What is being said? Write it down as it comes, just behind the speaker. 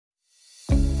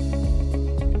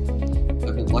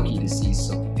to see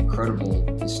some incredible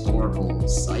historical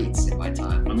sites in my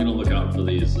time. I'm going to look out for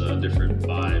these different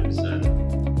vibes and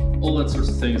all that sorts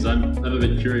of things. I'm a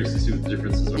bit curious to see what the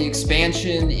differences are. The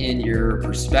expansion in your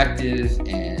perspective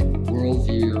and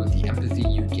worldview, the empathy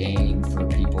you gain for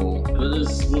people. And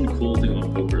there's one cool thing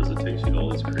about poker is it takes you to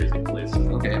all these crazy places.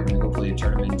 Okay, I'm going to go play a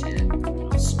tournament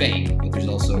in Spain, but there's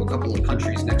also a couple of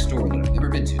countries next door that I've never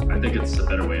been to. I think it's a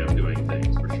better way of doing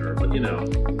things for sure. But, you know,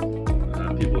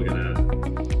 people are going to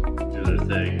do their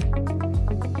thing.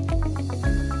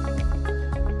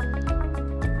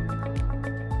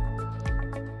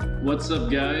 What's up,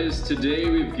 guys? Today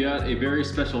we've got a very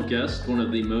special guest, one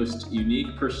of the most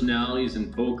unique personalities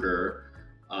in poker,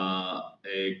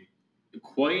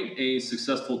 quite a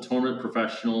successful tournament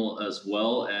professional as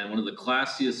well, and one of the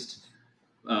classiest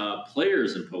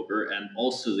players in poker, and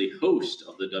also the host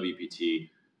of the WPT,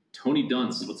 Tony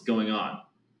Dunst. What's going on?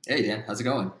 Hey, Dan. How's it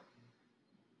going?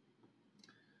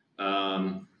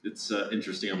 It's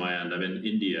interesting on my end. I'm in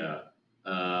India.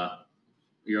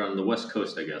 You're on the West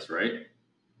Coast, I guess, right?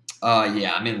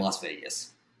 Yeah, I'm in Las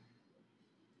Vegas.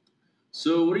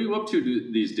 So what are you up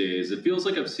to these days? It feels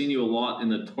like I've seen you a lot in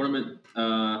the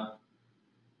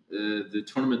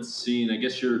tournament scene. I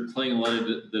guess you're playing a lot of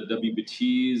the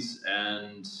WPTs,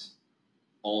 and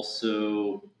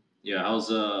also, yeah, how's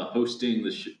hosting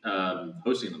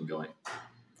them going?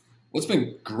 What's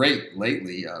been great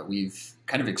lately, we've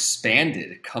kind of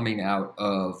expanded coming out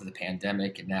of the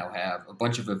pandemic and now have a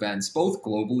bunch of events, both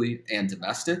globally and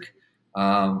domestic.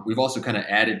 We've also kind of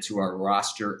added to our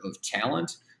roster of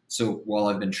talent. So while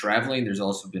I've been traveling, there's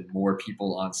also been more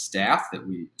people on staff that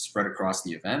we spread across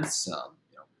the events.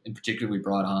 In particular, we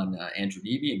brought on Andrew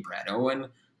Neebe and Brad Owen.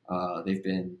 They've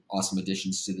been awesome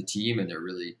additions to the team, and they're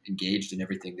really engaged in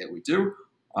everything that we do.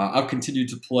 I've continued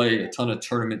to play a ton of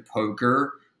tournament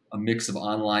poker, a mix of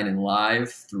online and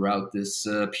live throughout this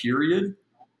period.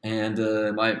 And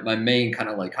my main kind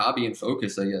of like hobby and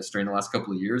focus, I guess, during the last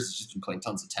couple of years has just been playing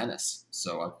tons of tennis.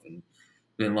 So I've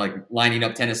been like lining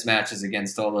up tennis matches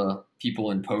against all the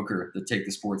people in poker that take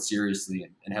the sport seriously,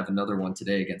 and have another one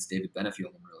today against David Benefield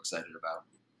I'm real excited about.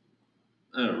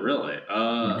 Oh,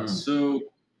 really? So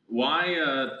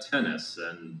why tennis?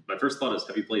 And my first thought is,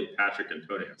 have you played Patrick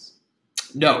Antonius?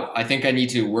 No, I think I need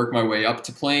to work my way up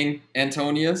to playing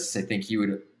Antonius. I think he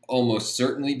would almost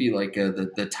certainly be like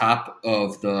the top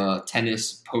of the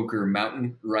tennis poker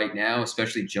mountain right now,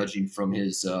 especially judging from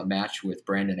his match with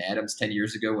Brandon Adams 10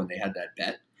 years ago when they had that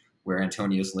bet where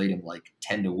Antonius laid him like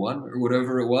 10-1 or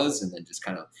whatever it was, and then just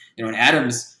kind of, and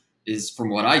Adams is, from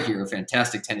what I hear, a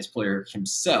fantastic tennis player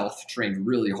himself, trained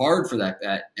really hard for that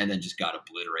bet, and then just got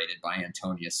obliterated by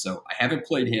Antonius. So I haven't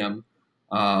played him.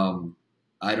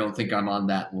 I don't think I'm on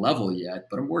that level yet,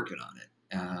 but I'm working on it.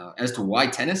 As to why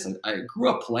tennis, I grew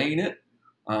up playing it,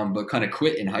 but kind of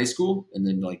quit in high school, and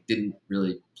then like didn't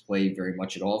really play very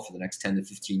much at all for the next 10 to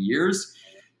 15 years.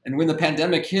 And when the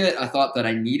pandemic hit, I thought that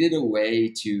I needed a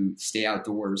way to stay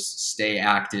outdoors, stay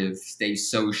active, stay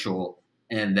social,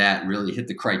 and that really hit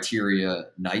the criteria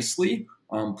nicely.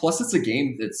 Plus, it's a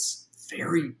game that's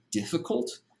very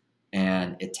difficult,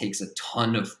 and it takes a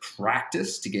ton of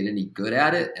practice to get any good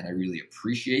at it, and I really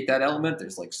appreciate that element.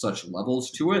 There's like such levels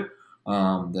to it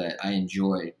that I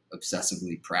enjoy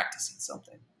obsessively practicing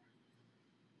something.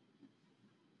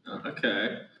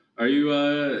 Okay. Are you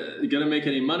going to make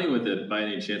any money with it by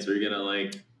any chance? Are you going to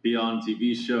like be on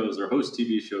TV shows or host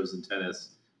TV shows in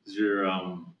tennis?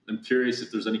 I'm curious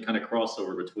if there's any kind of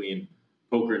crossover between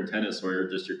poker and tennis, or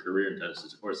just your career in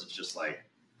tennis, or is it just like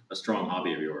a strong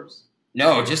hobby of yours?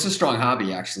 No, just a strong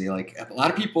hobby, actually. Like a lot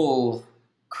of people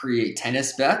create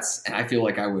tennis bets, and I feel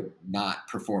like I would not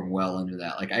perform well under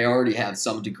that. Like I already have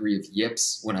some degree of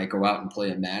yips when I go out and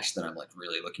play a match that I'm like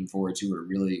really looking forward to or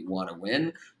really want to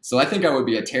win. So I think I would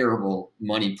be a terrible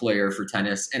money player for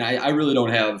tennis, and I really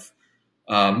don't have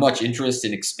much interest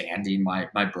in expanding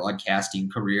my broadcasting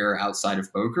career outside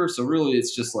of poker. So really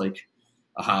it's just like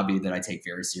a hobby that I take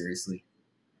very seriously.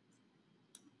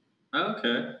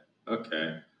 Okay.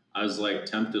 I was like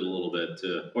tempted a little bit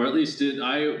to, or at least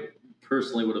I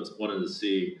personally would have wanted to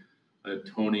see a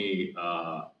Tony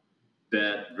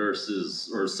bet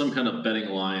versus, or some kind of betting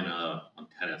line on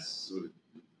tennis. So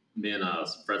me and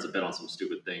some friends have bet on some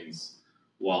stupid things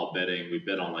while betting. We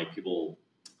bet on like people,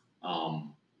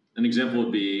 an example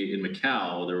would be in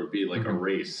Macau, there would be like a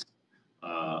race.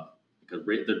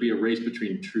 There'd be a race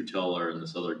between True Teller and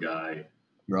this other guy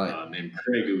named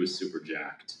Craig, who was super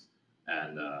jacked.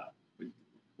 And we'd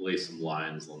lay some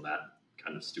lines on that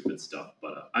kind of stupid stuff.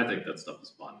 But I think that stuff is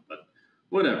fun. But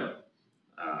whatever.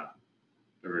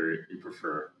 Whatever you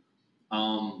prefer.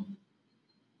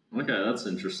 Okay, that's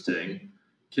interesting.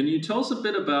 Can you tell us a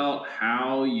bit about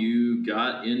how you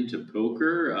got into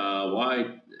poker?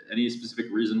 Why? Any specific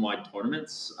reason why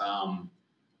tournaments?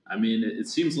 I mean, it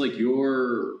seems like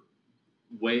your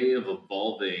way of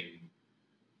evolving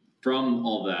from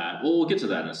all that. Well, we'll get to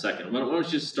that in a second. Why don't you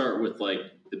just start with like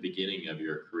the beginning of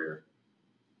your career?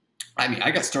 I mean,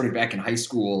 I got started back in high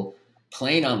school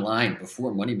playing online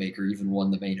before Moneymaker even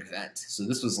won the main event. So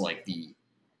this was like the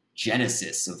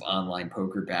genesis of online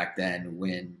poker back then,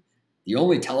 when the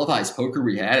only televised poker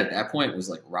we had at that point was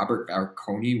like Robert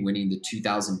Barconi winning the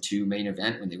 2002 main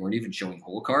event when they weren't even showing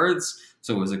hole cards.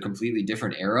 So it was a completely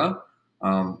different era.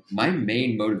 My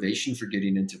main motivation for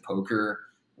getting into poker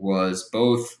was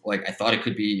both like I thought it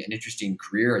could be an interesting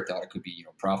career. I thought it could be, you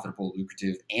know, profitable,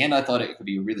 lucrative, and I thought it could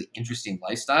be a really interesting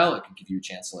lifestyle. It could give you a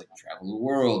chance to like travel the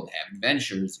world, and have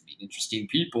adventures, and meet interesting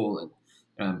people.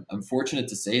 And I'm fortunate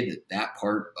to say that that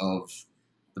part of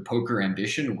the poker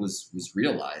ambition was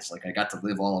realized. Like I got to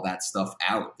live all of that stuff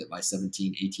out that my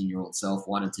 17, 18-year-old self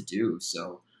wanted to do.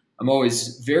 So I'm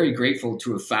always very grateful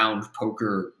to have found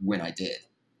poker when I did.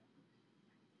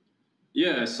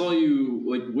 Yeah, I saw you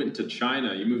like went to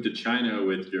China. You moved to China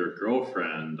with your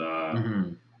girlfriend.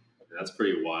 That's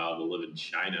pretty wild to live in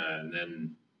China. And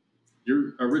then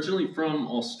you're originally from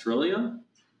Australia?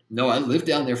 No, I lived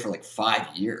down there for like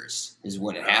 5 years is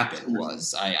what had happened.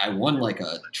 Was I won like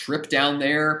a trip down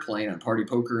there playing on party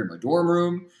poker in my dorm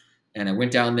room. And I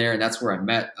went down there, and that's where I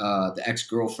met the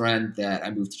ex-girlfriend that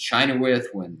I moved to China with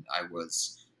when I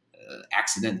was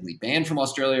accidentally banned from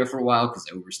Australia for a while because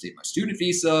I overstayed my student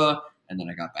visa. And then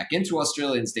I got back into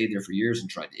Australia and stayed there for years and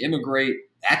tried to immigrate.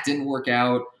 That didn't work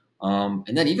out.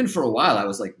 And then even for a while, I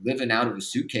was like living out of a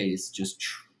suitcase, just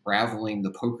traveling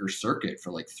the poker circuit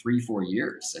for like 3-4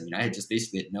 years. I mean, I had just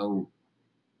basically had no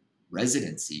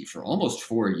residency for almost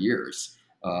 4 years,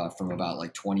 from about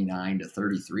like 29 to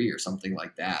 33 or something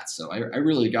like that. So I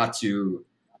really got to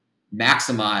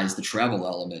maximize the travel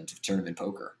element of tournament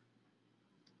poker.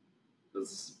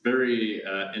 That's very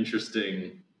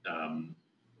interesting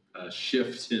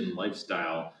shift in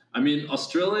lifestyle. I mean,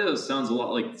 Australia seems a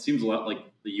lot like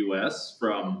the U.S.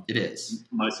 from It is.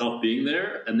 myself being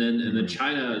there, and then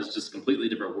China is just a completely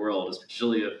different world,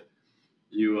 especially if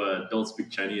you don't speak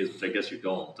Chinese, which I guess you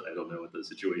don't. I don't know what the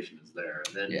situation is there.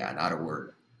 And then Yeah, not a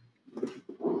word.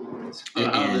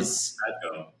 how does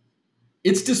that go?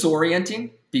 It's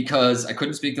disorienting because I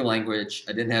couldn't speak the language.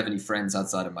 I didn't have any friends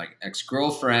outside of my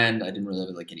ex-girlfriend. I didn't really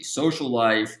have like any social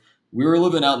life. We were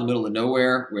living out in the middle of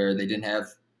nowhere where they didn't have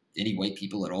any white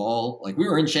people at all. Like we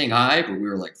were in Shanghai, but we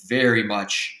were like very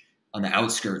much on the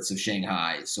outskirts of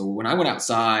Shanghai. So when I went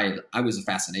outside, I was a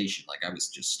fascination. Like I was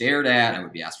just stared at. I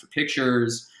would be asked for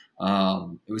pictures.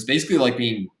 It was basically like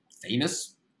being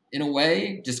famous in a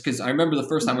way, just because I remember the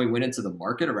first time we went into the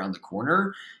market around the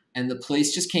corner and the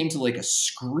place just came to like a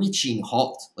screeching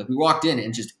halt. Like we walked in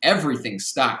and just everything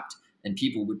stopped and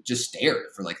people would just stare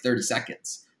for like 30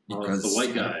 seconds. Because the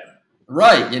white guy.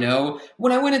 Right, you know,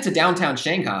 when I went into downtown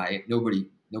Shanghai, nobody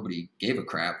gave a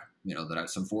crap, you know, that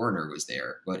some foreigner was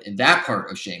there. But in that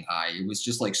part of Shanghai, it was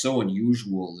just like so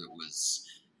unusual.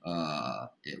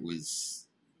 It was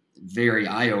very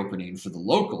eye-opening for the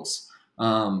locals.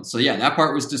 So yeah, that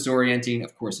part was disorienting.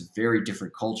 Of course, a very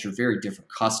different culture, very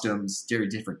different customs, very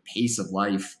different pace of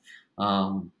life.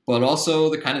 But also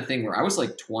the kind of thing where I was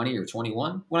like 20 or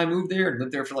 21 when I moved there and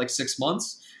lived there for like 6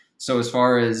 months. So as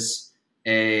far as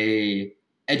a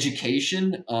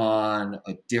education on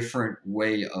a different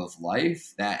way of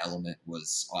life, that element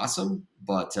was awesome.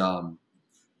 But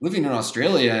living in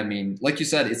Australia, I mean, like you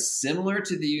said, it's similar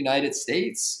to the United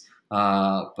States,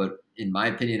 but in my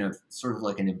opinion, a sort of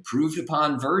like an improved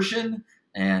upon version.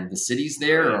 And the cities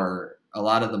there are a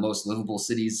lot of the most livable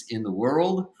cities in the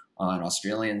world. And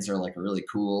Australians are like really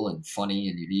cool and funny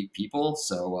and unique people.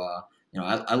 So, you know,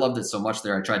 I loved it so much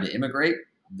there. I tried to immigrate.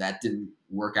 That didn't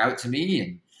work out to me.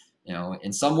 And, you know,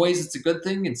 in some ways it's a good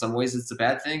thing. In some ways it's a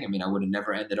bad thing. I mean, I would have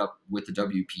never ended up with the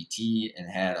WPT and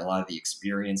had a lot of the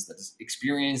experiences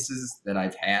that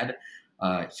I've had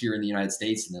here in the United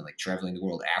States and then like traveling the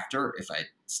world after if I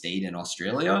stayed in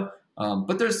Australia.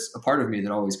 But there's a part of me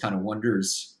that always kind of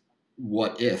wonders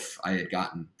what if I had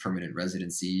gotten permanent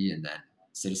residency and then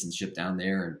citizenship down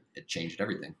there and it changed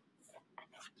everything.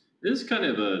 It is kind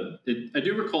of I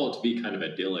do recall it to be kind of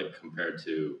idyllic compared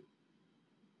to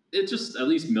it. Just at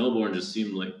least Melbourne just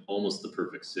seemed like almost the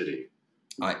perfect city.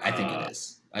 I think it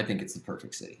is. I think it's the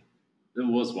perfect city. It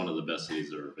was one of the best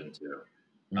cities I've ever been to.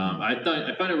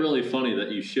 I find it really funny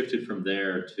that you shifted from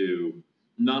there to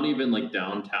not even like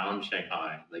downtown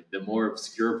Shanghai, like the more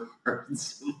obscure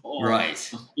parts of all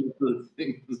right. the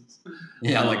things.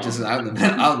 Yeah, like just out in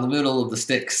the middle of the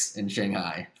sticks in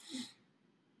Shanghai.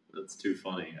 That's too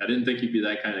funny. I didn't think you'd be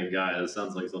that kind of guy. That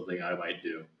sounds like something I might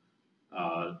do.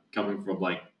 Coming from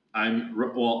like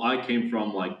I came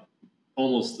from like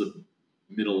almost the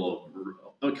middle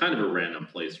of kind of a random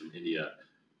place from India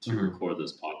to record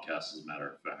this podcast, as a matter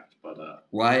of fact. But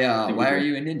why are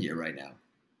you in India right now?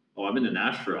 Oh, I'm in an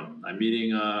ashram. I'm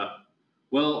meeting.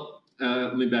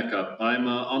 Let me back up. I'm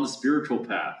on the spiritual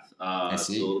path. It's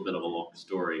a little bit of a long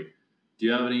story. Do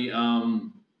you have any?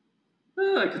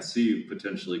 I could see you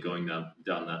potentially going down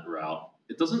that route.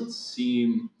 It doesn't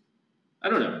seem. I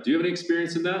don't know. Do you have any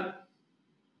experience in that?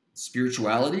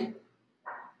 Spirituality?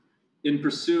 In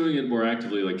pursuing it more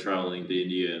actively, like traveling to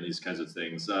India and these kinds of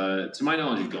things. To my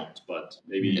knowledge, you don't, but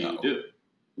maybe you do.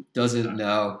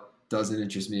 Doesn't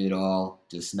interest me at all.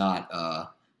 Just not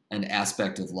an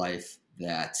aspect of life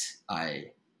that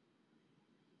I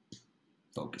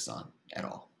focus on at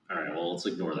all. All right, well, let's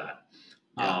ignore that.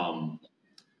 Yeah.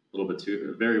 A little bit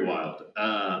too very wild,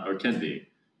 or can be.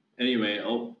 Anyway,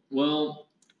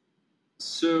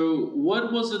 so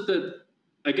what was it that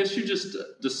I guess you just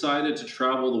decided to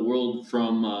travel the world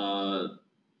from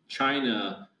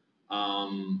China?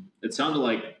 It sounded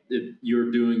like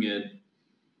you're doing it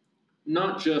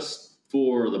not just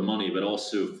for the money, but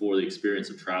also for the experience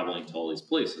of traveling to all these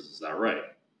places. Is that right?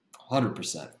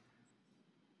 100%.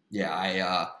 Yeah,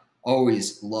 I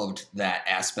always loved that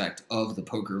aspect of the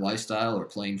poker lifestyle or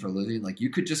playing for a living. Like you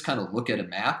could just kind of look at a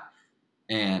map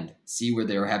and see where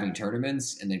they were having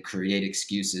tournaments and then create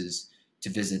excuses to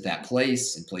visit that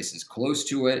place and places close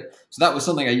to it. So that was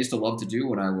something I used to love to do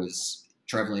when I was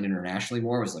traveling internationally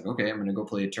more. I was like, okay, I'm going to go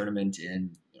play a tournament in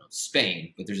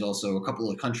Spain, but there's also a couple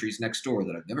of countries next door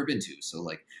that I've never been to. So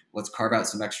like, let's carve out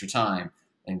some extra time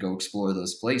and go explore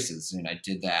those places. And I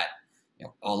did that,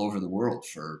 all over the world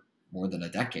for more than a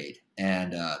decade.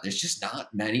 And there's just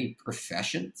not many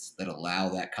professions that allow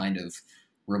that kind of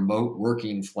remote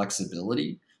working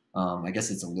flexibility. I guess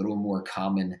it's a little more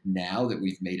common now that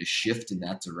we've made a shift in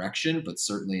that direction, but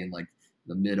certainly in like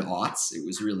the mid-aughts, it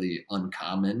was really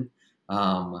uncommon.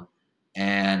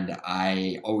 And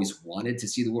I always wanted to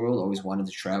see the world, always wanted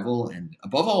to travel. And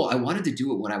above all, I wanted to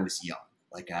do it when I was young.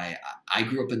 Like I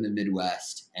grew up in the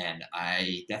Midwest, and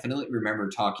I definitely remember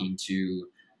talking to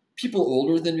people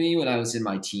older than me when I was in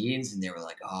my teens, and they were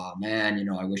like, oh man,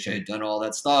 I wish I had done all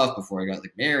that stuff before I got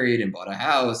like married and bought a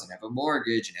house and have a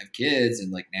mortgage and have kids.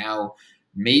 And like now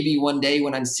maybe one day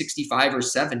when I'm 65 or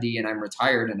 70 and I'm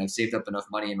retired and I've saved up enough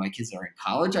money and my kids are in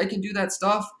college, I can do that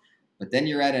stuff. But then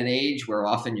you're at an age where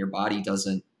often your body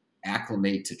doesn't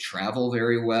acclimate to travel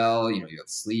very well. You have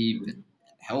sleep and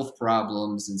health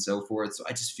problems and so forth. So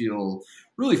I just feel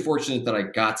really fortunate that I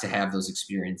got to have those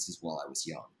experiences while I was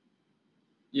young.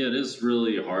 Yeah, it is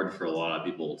really hard for a lot of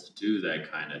people to do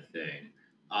that kind of thing.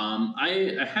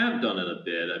 I have done it a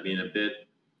bit.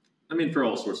 For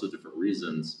all sorts of different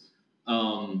reasons.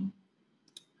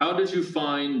 How did you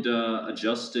find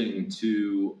adjusting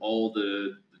to all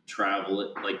the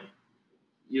travel?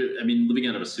 Living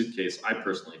out of a suitcase, I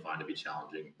personally find to be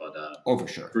challenging. But for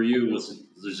sure. For you, was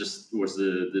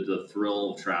the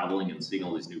thrill of traveling and seeing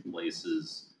all these new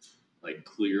places like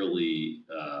clearly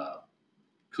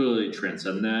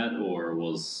transcend that, or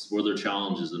were there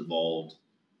challenges involved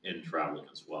in traveling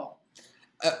as well?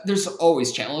 There's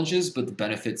always challenges, but the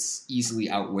benefits easily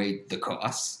outweigh the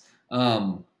costs.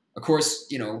 Of course,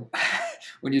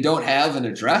 when you don't have an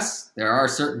address, there are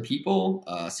certain people,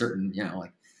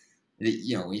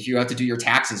 if you have to do your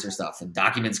taxes or stuff and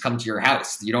documents come to your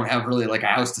house, you don't have really like a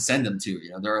house to send them to.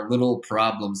 There are little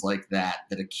problems like that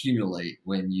accumulate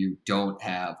when you don't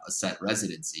have a set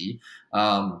residency.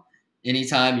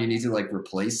 Anytime you need to like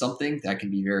replace something, that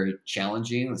can be very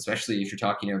challenging, especially if you're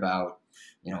talking about,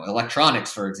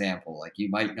 electronics, for example. Like you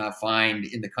might not find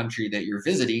in the country that you're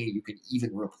visiting, you can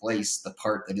even replace the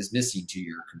part that is missing to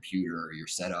your computer or your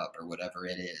setup or whatever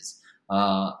it is.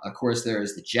 Of course,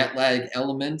 there's the jet lag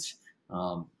element.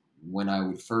 When I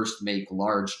would first make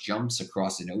large jumps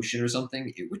across an ocean or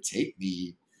something, it would take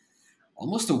me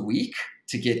almost a week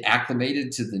to get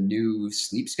acclimated to the new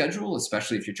sleep schedule,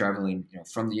 especially if you're traveling,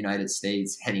 from the United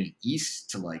States heading east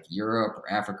to like Europe or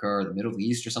Africa or the Middle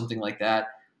East or something like that.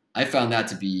 I found that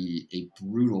to be a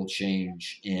brutal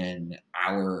change in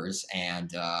hours,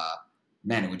 and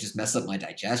it would just mess up my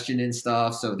digestion and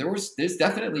stuff. So there's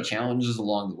definitely challenges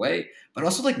along the way, but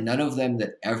also like none of them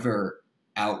that ever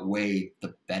outweigh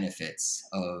the benefits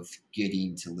of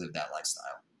getting to live that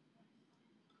lifestyle.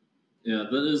 Yeah,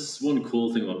 that is one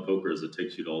cool thing about poker is it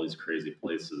takes you to all these crazy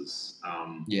places.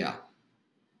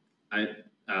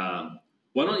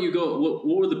 Why don't you go? What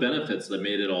were the benefits that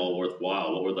made it all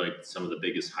worthwhile? What were like some of the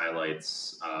biggest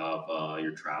highlights of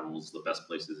your travels? The best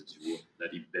places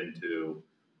that you've been to?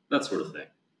 that sort of thing.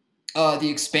 The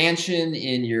expansion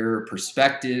in your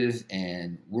perspective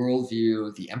and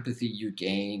worldview, the empathy you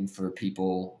gain for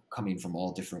people coming from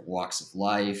all different walks of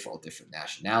life, all different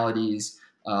nationalities,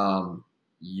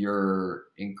 your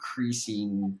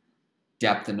increasing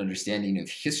depth and understanding of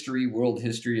history, world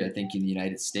history. I think in the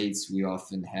United States, we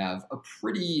often have a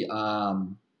pretty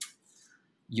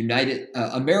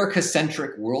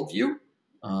America-centric worldview.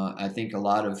 I think a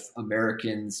lot of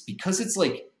Americans, because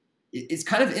it's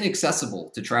kind of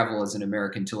inaccessible to travel as an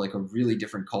American to like a really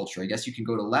different culture. I guess you can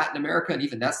go to Latin America, and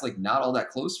even that's like not all that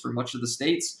close for much of the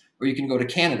states, or you can go to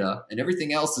Canada, and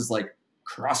everything else is like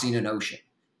crossing an ocean.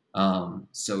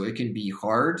 So it can be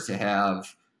hard to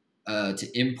have to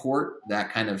import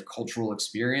that kind of cultural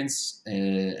experience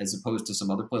as opposed to some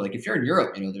other place. Like if you're in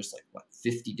Europe, there's like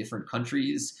 50 different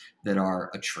countries that are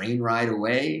a train ride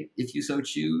away if you so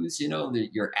choose.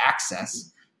 Your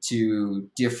access to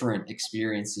different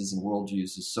experiences and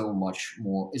worldviews is so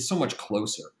much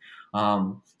closer.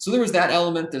 So there was that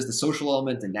element. There's the social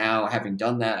element, and now having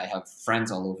done that, I have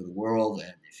friends all over the world.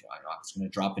 And if I was going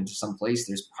to drop into some place,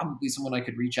 there's probably someone I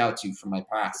could reach out to from my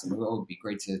past, and it would be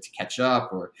great to catch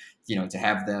up, or to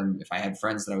have them. If I had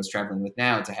friends that I was traveling with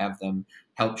now, to have them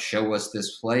help show us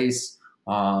this place.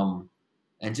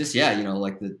 And just,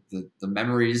 like the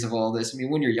memories of all this. I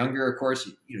mean, when you're younger, of course,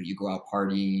 you go out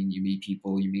partying, you meet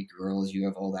people, you meet girls, you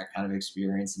have all that kind of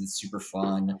experience, and it's super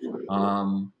fun.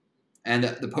 And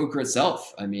the poker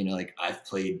itself, I mean, like I've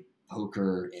played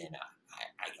poker in,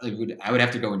 I would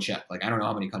have to go and check. Like, I don't know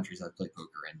how many countries I've played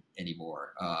poker in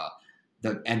anymore.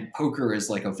 And poker is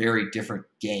like a very different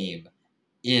game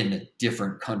in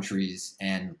different countries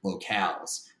and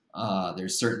locales.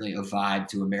 There's certainly a vibe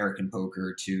to American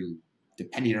poker to,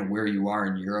 depending on where you are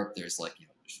in Europe, there's like,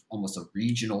 there's almost a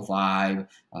regional vibe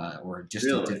or just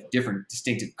a different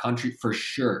distinctive country for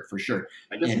sure.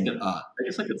 I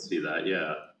guess I could see that.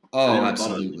 Yeah. Oh,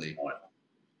 absolutely.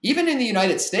 Even in the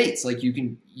United States, like you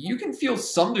can feel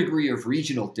some degree of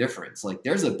regional difference. Like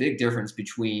there's a big difference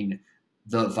between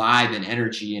the vibe and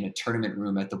energy in a tournament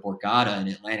room at the Borgata in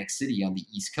Atlantic City on the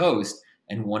East Coast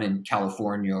and one in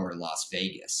California or Las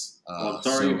Vegas. I'm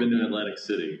sorry you've been in Atlantic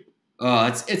City. Oh,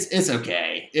 it's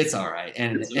okay. It's all right.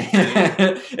 And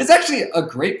it's actually a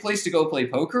great place to go play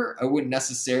poker. I wouldn't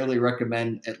necessarily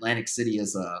recommend Atlantic City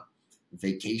as a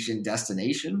vacation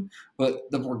destination, but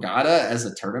the Borgata as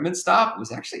a tournament stop was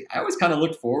actually, I always kind of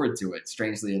looked forward to it,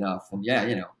 strangely enough. And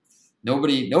yeah,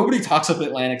 nobody talks up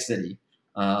Atlantic City.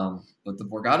 But the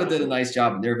Borgata did a nice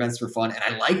job, and their events were fun. And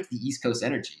I liked the East Coast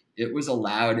energy. It was a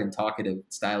loud and talkative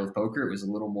style of poker. It was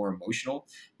a little more emotional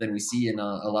than we see in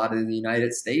a lot of the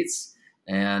United States.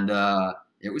 And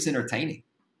it was entertaining.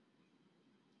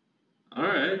 All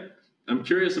right. I'm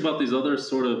curious about these other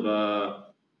sort of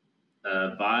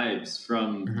vibes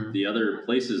from the other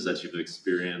places that you've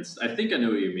experienced. I think I know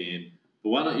what you mean, but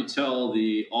why don't you tell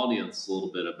the audience a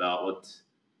little bit about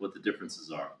what the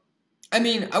differences are? I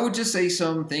mean, I would just say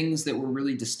some things that were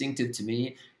really distinctive to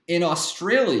me. In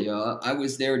Australia, I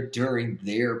was there during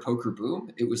their poker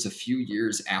boom. It was a few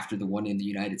years after the one in the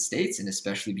United States, and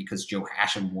especially because Joe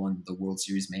Hashem won the World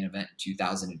Series main event in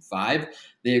 2005,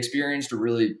 they experienced a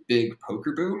really big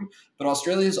poker boom. But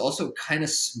Australia is also kind of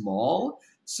small,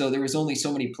 so there was only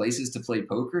so many places to play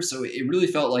poker. So it really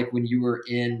felt like when you were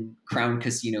in Crown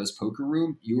Casino's poker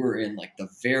room, you were in like the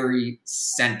very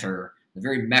center, the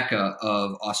very mecca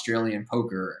of Australian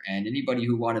poker, and anybody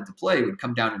who wanted to play would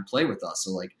come down and play with us.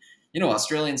 So like,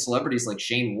 Australian celebrities like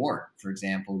Shane Warne, for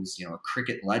example, who's, a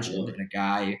cricket legend and a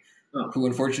guy who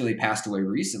unfortunately passed away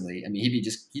recently. I mean, he'd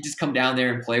just come down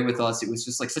there and play with us. It was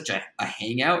just like such a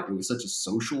hangout. It was such a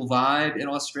social vibe in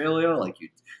Australia. Like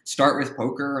you'd start with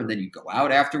poker and then you'd go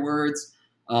out afterwards.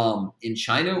 In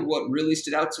China, what really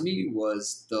stood out to me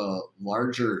was the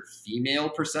larger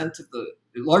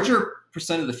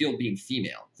percent of the field being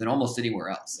female than almost anywhere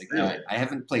else. Like really? I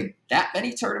haven't played that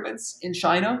many tournaments in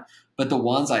China, but the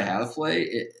ones I have played,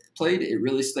 it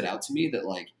really stood out to me that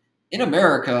like in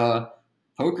America,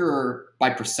 poker by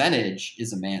percentage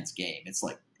is a man's game. It's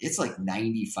like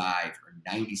 95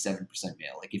 or 97%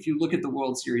 male. Like if you look at the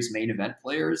World Series main event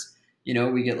players,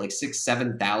 we get like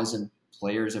 7,000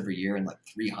 players every year, and like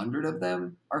 300 of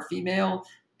them are female.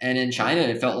 And in China,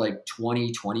 it felt like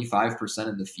 25%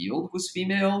 of the field was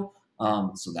female.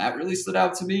 So that really stood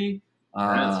out to me.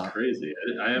 That's crazy.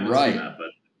 I haven't seen that,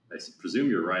 but I presume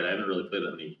you're right. I haven't really played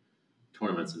that many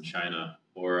tournaments in China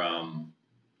or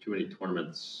too many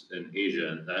tournaments in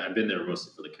Asia. I've been there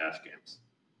mostly for the cash games.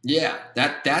 Yeah,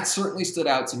 that certainly stood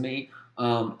out to me.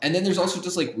 And then there's also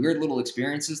just like weird little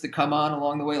experiences that come on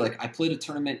along the way. Like I played a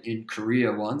tournament in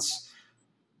Korea once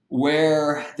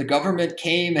where the government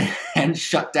came and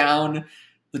shut down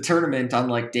the tournament on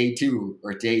like day 2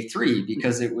 or day 3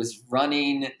 because it was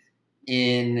running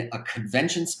in a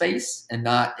convention space and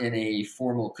not in a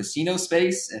formal casino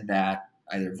space, and that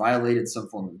either violated some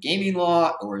form of gaming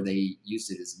law or they used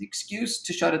it as an excuse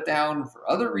to shut it down for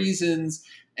other reasons.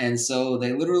 And so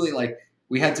they literally, like,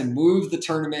 we had to move the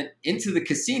tournament into the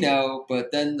casino,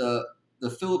 but then the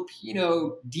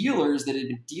Filipino dealers that had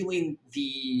been dealing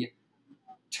the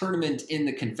tournament in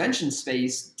the convention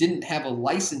space didn't have a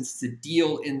license to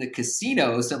deal in the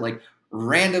casino. So like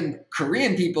random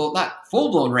Korean people, not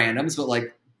full-blown randoms, but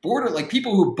like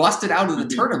people who busted out of the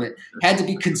tournament had to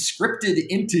be conscripted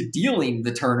into dealing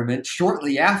the tournament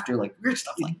shortly after. Like weird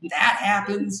stuff like that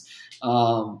happens.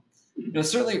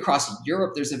 Certainly across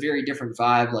Europe, there's a very different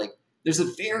vibe. Like there's a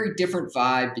very different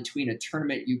vibe between a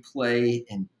tournament you play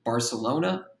in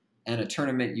Barcelona and a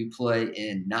tournament you play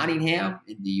in Nottingham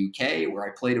in the UK, where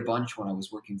I played a bunch when I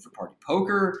was working for Party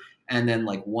Poker, and then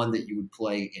like one that you would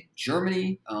play in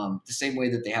Germany. The same way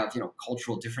that they have,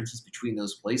 cultural differences between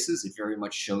those places, it very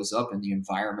much shows up in the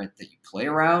environment that you play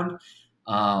around.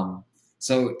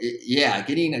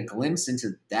 Getting a glimpse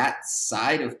into that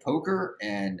side of poker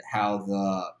and how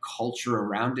the culture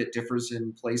around it differs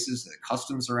in places, the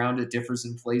customs around it differs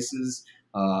in places,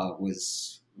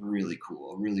 was really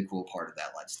cool. A really cool part of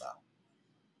that lifestyle.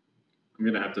 I'm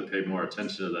going to have to pay more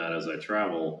attention to that as I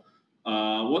travel.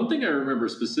 One thing I remember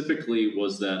specifically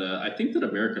was that I think that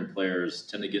American players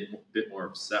tend to get a bit more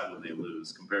upset when they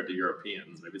lose compared to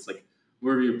Europeans. Maybe it's like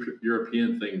more of a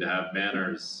European thing to have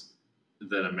manners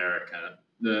than in America.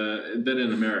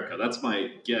 That's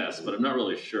my guess, but I'm not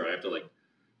really sure. I have to like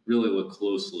really look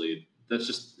closely.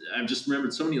 I've just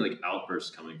remembered so many like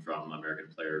outbursts coming from American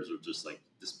players, or just like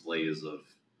displays of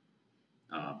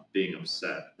being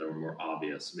upset that were more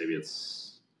obvious. Maybe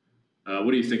it's.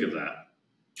 What do you think of that?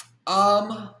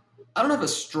 I don't have a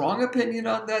strong opinion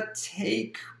on that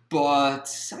take,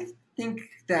 but I think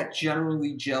that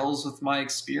generally gels with my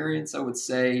experience. I would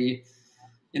say,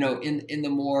 in the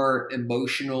more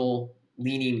emotional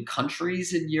leaning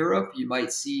countries in Europe, you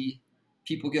might see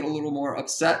people get a little more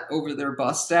upset over their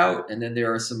bust out, and then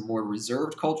there are some more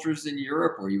reserved cultures in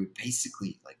Europe where you would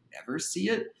basically like never see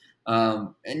it.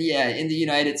 In the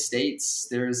United States,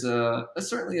 there's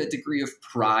certainly a degree of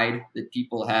pride that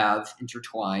people have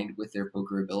intertwined with their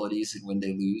poker abilities, and when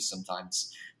they lose,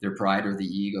 sometimes their pride or the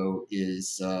ego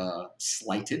is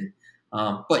slighted.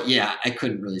 I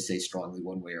couldn't really say strongly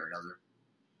one way or another.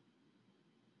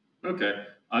 Okay,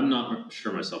 I'm not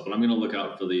sure myself, but I'm going to look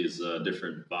out for these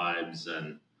different vibes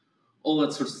and all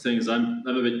that sorts of things. I'm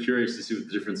a bit curious to see what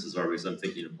the differences are because I'm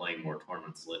thinking of playing more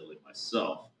tournaments lately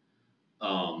myself.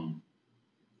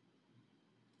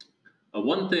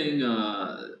 One thing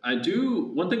I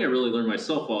really learned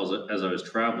myself as I was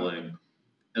traveling,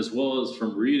 as well as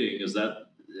from reading, is that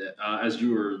as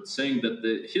you were saying, that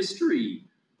the history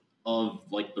of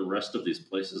like the rest of these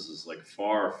places is like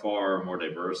far, far more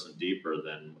diverse and deeper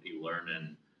than what you learn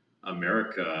in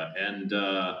America. And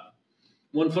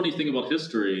one funny thing about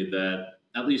history that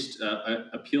at least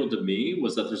appealed to me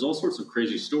was that there's all sorts of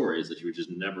crazy stories that you would just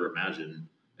never imagine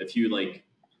if you like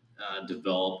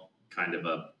develop kind of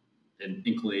an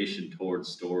inclination towards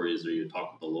stories, or you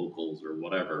talk with the locals or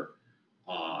whatever.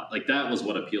 Like that was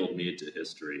what appealed me to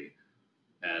history.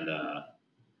 And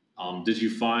did you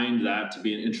find that to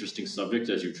be an interesting subject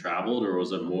as you traveled, or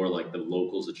was it more like the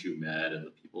locals that you met and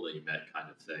the people that you met kind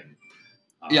of thing?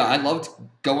 I loved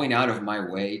going out of my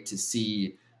way to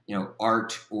see,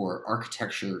 art or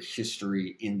architecture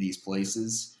history in these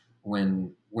places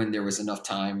when there was enough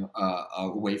time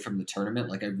away from the tournament.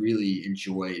 Like I really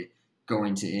enjoy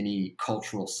going to any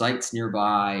cultural sites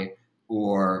nearby,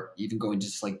 or even going to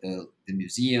just like the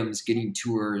museums, getting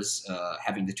tours,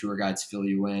 having the tour guides fill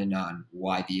you in on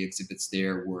why the exhibits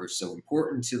there were so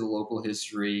important to the local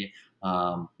history.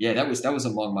 That was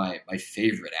among my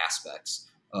favorite aspects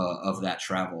of that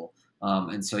travel. I've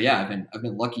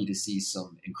been lucky to see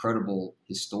some incredible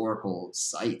historical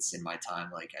sites in my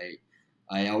time. Like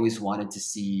I always wanted to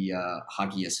see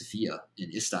Hagia Sophia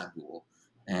in Istanbul,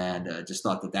 and just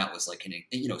thought that was like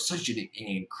such an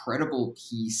incredible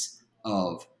piece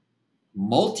of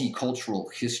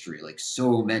multicultural history. Like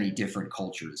so many different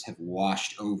cultures have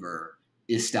washed over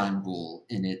Istanbul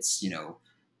in its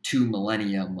 2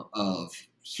 millennium of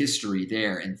history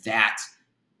there, and that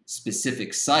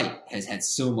specific site has had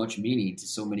so much meaning to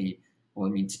so many.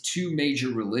 To 2 major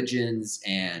religions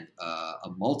and a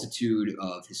multitude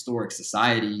of historic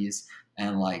societies.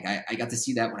 And like I got to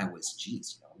see that when I was,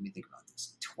 let me think about this.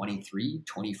 23,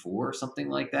 24, something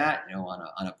like that, you know,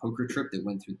 on a poker trip that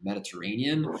went through the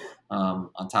Mediterranean,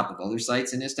 on top of other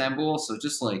sites in Istanbul. So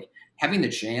just like having the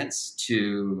chance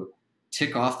to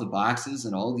tick off the boxes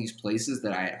in all these places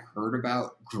that I had heard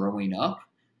about growing up,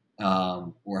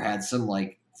 or had some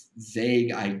like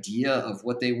vague idea of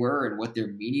what they were and what their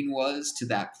meaning was to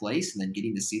that place, and then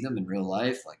getting to see them in real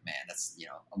life, like, man, that's, you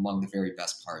know, among the very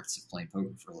best parts of playing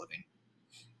poker for a living.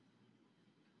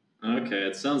 Okay,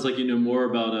 it sounds like you know more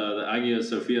about the Hagia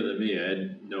Sophia than me. I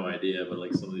had no idea, but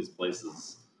like some of these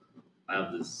places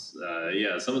have this.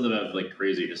 Yeah, some of them have like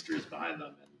crazy histories behind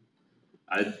them,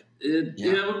 and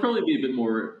it would probably be a bit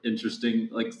more interesting.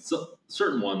 Like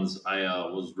certain ones, I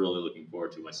was really looking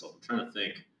forward to myself. I'm trying to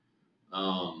think.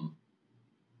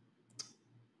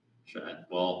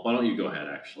 Well, why don't you go ahead?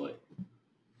 Actually,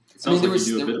 it sounds like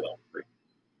you knew a bit about it.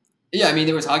 Yeah, I mean,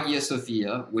 there was Hagia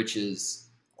Sophia, which is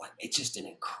like, it's just an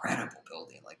incredible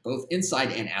building, like both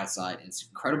inside and outside. It's an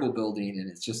incredible building, and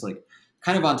it's just like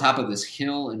kind of on top of this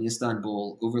hill in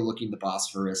Istanbul, overlooking the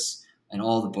Bosphorus and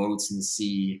all the boats in the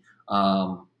sea.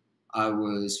 I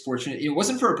was fortunate. It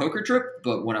wasn't for a poker trip,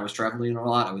 but when I was traveling a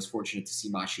lot, I was fortunate to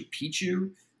see Machu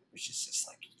Picchu, which is just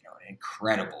like, you know, an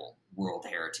incredible World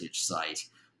Heritage site.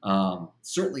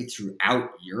 Certainly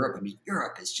throughout Europe. I mean,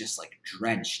 Europe is just like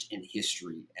drenched in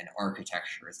history and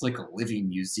architecture. It's like a living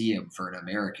museum for an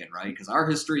American, right? Because our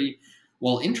history,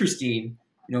 while interesting,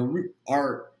 you know,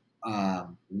 our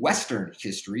Western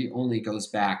history only goes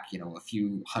back, you know, a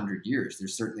few hundred years.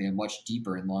 There's certainly a much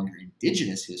deeper and longer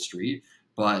indigenous history,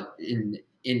 but in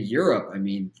Europe, I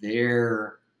mean,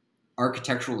 their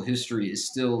architectural history is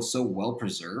still so well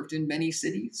preserved in many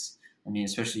cities. I mean,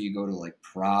 especially you go to like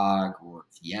Prague or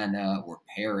Vienna or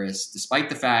Paris, despite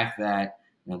the fact that,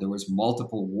 you know, there was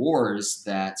multiple wars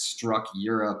that struck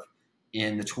Europe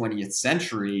in the 20th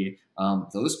century.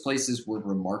 Those places were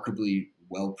remarkably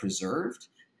well preserved,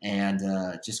 and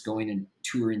just going and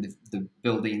touring the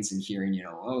buildings and hearing, you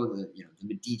know, the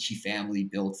Medici family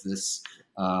built this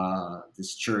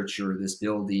this church or this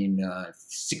building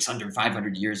 600,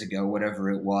 500 years ago,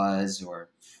 whatever it was, or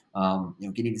you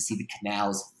know, getting to see the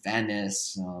canals of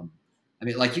Venice. I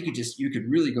mean, like you could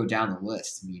really go down the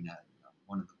list. I mean,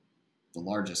 one of the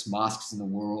largest mosques in the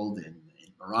world in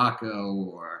Morocco,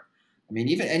 or I mean,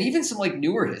 even some like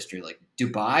newer history, like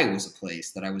Dubai was a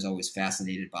place that I was always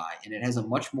fascinated by, and it has a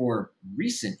much more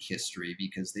recent history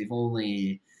because they've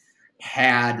only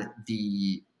had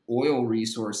the oil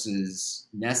resources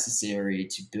necessary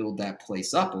to build that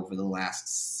place up over the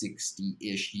last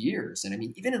 60-ish years. And I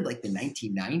mean, even in like the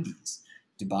 1990s,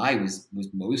 Dubai was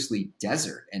mostly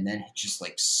desert, and then it just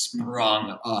like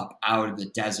sprung up out of the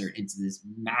desert into this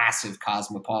massive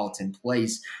cosmopolitan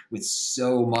place with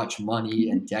so much money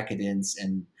and decadence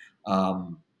and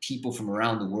people from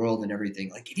around the world and everything.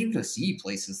 Like, getting to see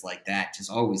places like that just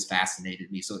always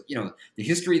fascinated me. So, you know, the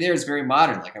history there is very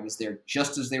modern. Like, I was there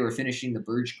just as they were finishing the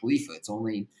Burj Khalifa. It's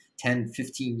only 10,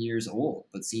 15 years old,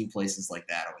 but seeing places like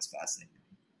that always fascinated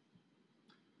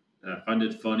me. I find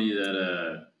it funny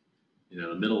that, you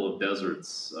know, the middle of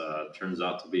deserts turns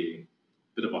out to be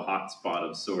a bit of a hot spot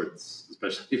of sorts,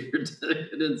 especially if you're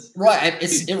decadence. Right.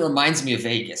 It reminds me of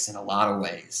Vegas in a lot of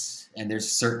ways. And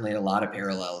there's certainly a lot of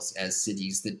parallels as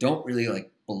cities that don't really like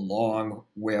belong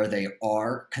where they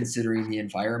are, considering the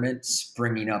environment,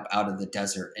 springing up out of the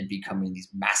desert and becoming these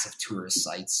massive tourist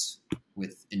sites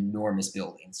with enormous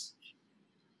buildings.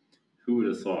 Who would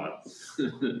have thought?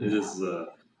 It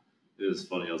is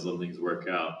funny how some things work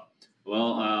out.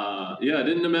 Well, yeah, I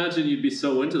didn't imagine you'd be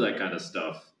so into that kind of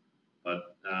stuff,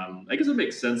 but I guess it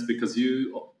makes sense because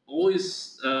you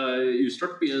always you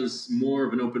struck me as more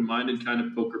of an open-minded kind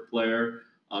of poker player.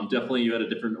 Definitely, you had a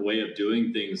different way of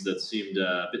doing things that seemed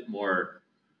a bit more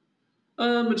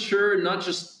mature, and not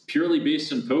just purely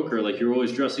based in poker. Like, you're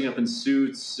always dressing up in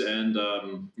suits, and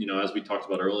you know, as we talked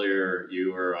about earlier,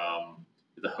 you were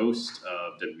the host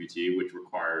of WPT, which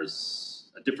requires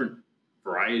a different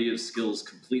variety of skills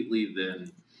completely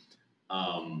than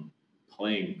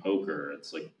playing poker.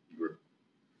 It's like you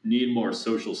need more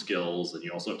social skills, and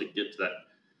you also have to get to that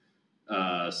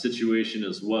situation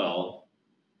as well.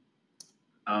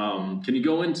 Can you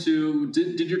go into,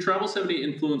 did your travels have any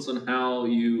influence on how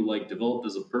you like developed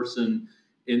as a person,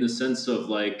 in the sense of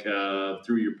like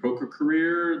through your poker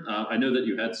career? I know that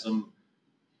you had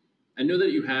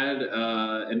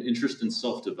an interest in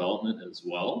self-development as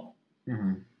well.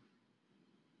 Mm-hmm.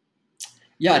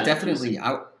 Yeah, definitely.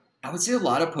 I would say a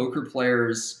lot of poker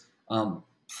players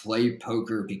play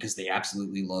poker because they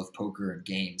absolutely love poker and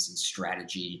games and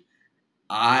strategy.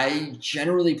 I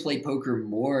generally play poker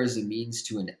more as a means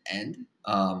to an end.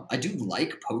 I do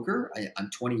like poker. I'm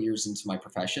 20 years into my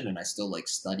profession, and I still like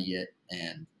study it,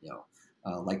 and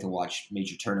like to watch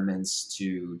major tournaments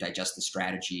to digest the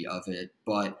strategy of it.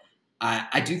 But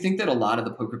I do think that a lot of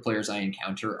the poker players I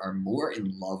encounter are more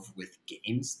in love with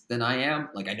games than I am.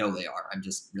 Like, I know they are. I'm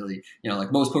just really,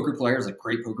 like most poker players, like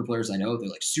great poker players I know, they're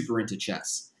like super into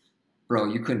chess. Bro,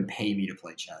 you couldn't pay me to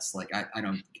play chess. Like, I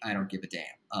don't give a damn.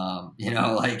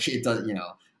 Like it does,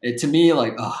 it, to me,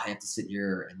 like, oh, I have to sit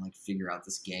here and like figure out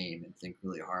this game and think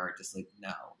really hard. Just like,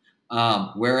 no.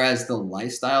 Whereas the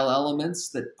lifestyle elements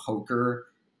that poker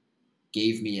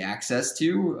gave me access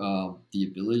to, the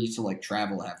ability to like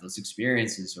travel, have those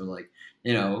experiences, or like,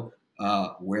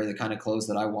 wear the kind of clothes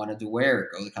that I wanted to wear,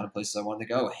 go the kind of places I wanted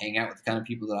to go, hang out with the kind of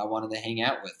people that I wanted to hang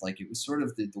out with. Like, it was sort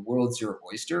of the world's your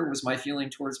oyster was my feeling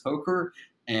towards poker.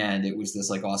 And it was this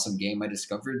like awesome game I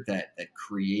discovered that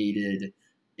created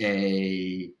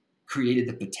the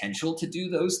potential to do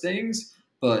those things.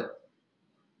 But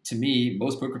to me,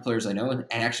 most poker players I know, and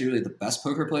actually really the best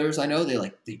poker players I know,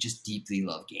 they just deeply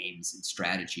love games and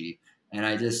strategy. And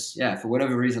I just, for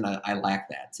whatever reason, I lack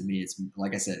that. To me, it's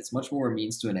like I said, it's much more a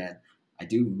means to an end. I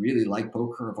do really like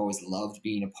poker. I've always loved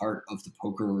being a part of the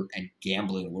poker and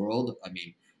gambling world. I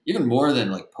mean, even more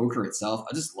than like poker itself,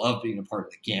 I just love being a part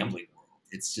of the gambling world.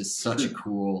 It's just such a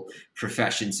cool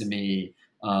profession to me.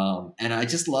 And I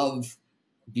just love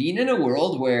being in a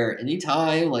world where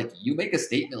anytime like you make a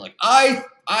statement like, I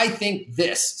think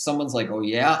this, someone's like, oh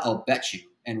yeah, I'll bet you.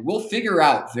 And we'll figure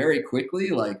out very quickly,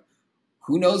 like,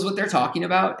 who knows what they're talking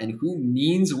about and who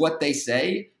means what they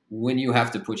say when you have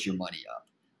to put your money up.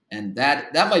 And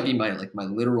that might be my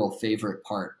literal favorite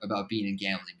part about being in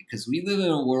gambling, because we live in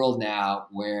a world now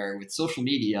where with social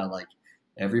media, like,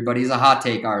 everybody's a hot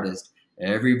take artist.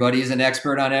 Everybody's an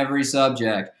expert on every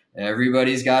subject.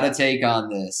 Everybody's got a take on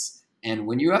this. And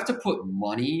when you have to put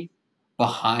money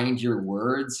behind your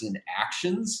words and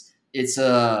actions, it's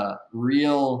a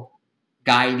real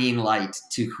guiding light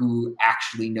to who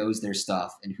actually knows their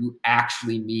stuff and who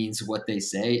actually means what they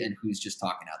say and who's just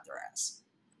talking out their ass.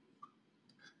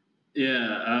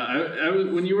 Yeah,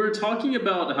 when you were talking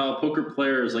about how poker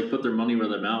players like put their money where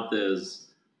their mouth is,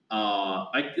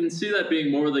 I can see that being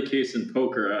more the case in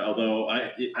poker. Although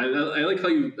I like how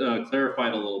you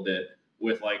clarified a little bit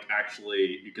with like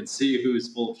actually you can see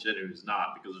who's full of shit and who's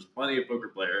not, because there's plenty of poker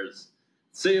players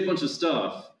say a bunch of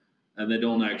stuff and they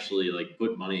don't actually like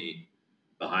put money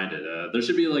behind it. There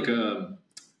should be like in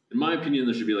my opinion,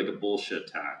 there should be like a bullshit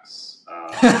tax.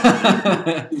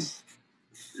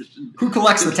 Who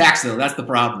collects the tax though? That's the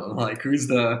problem. Like, who's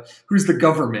the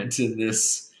government in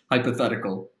this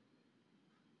hypothetical?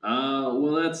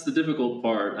 Well, that's the difficult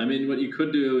part. I mean, what you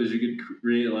could do is you could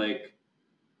create like,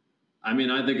 I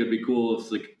mean, I think it'd be cool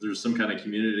if like there's some kind of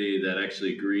community that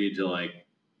actually agreed to like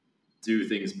do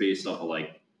things based off of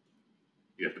like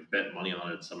you have to bet money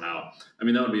on it somehow. I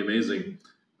mean, that would be amazing.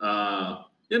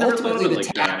 Ultimately,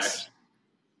 the tax.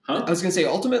 Huh? I was going to say,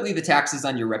 ultimately, the tax is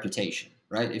on your reputation,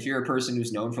 right? If you're a person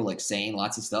who's known for like saying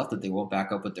lots of stuff that they won't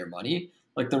back up with their money,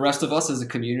 like the rest of us as a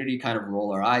community kind of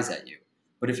roll our eyes at you.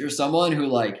 But if you're someone who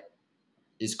like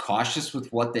is cautious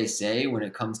with what they say when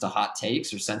it comes to hot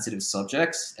takes or sensitive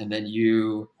subjects, and then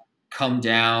you come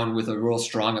down with a real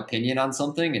strong opinion on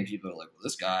something and people are like, well,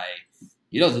 this guy,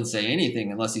 he doesn't say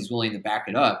anything unless he's willing to back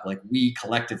it up. Like, we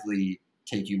collectively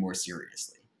take you more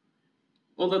seriously.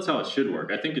 Well, that's how it should work.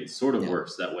 I think it sort of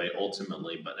works that way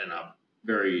ultimately, but in a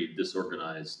very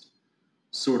disorganized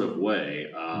sort of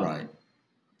way. Right.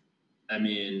 I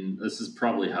mean, this is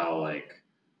probably how like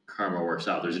karma works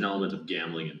out. There's an element of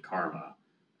gambling in karma.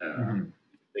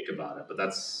 Think about it, but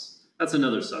that's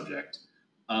another subject.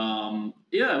 I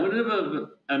would have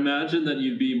imagined that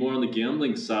you'd be more on the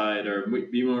gambling side, or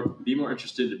be more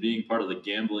interested in being part of the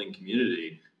gambling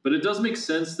community. But it does make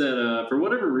sense that for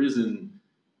whatever reason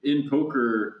in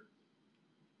poker,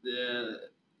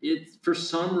 for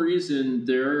some reason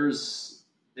it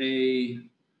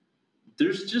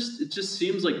just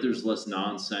seems like there's less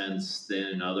nonsense than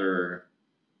in other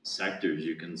sectors,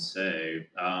 you can say,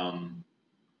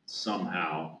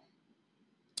 somehow,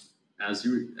 as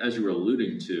you were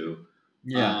alluding to.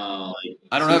 I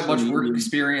don't have much work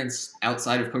experience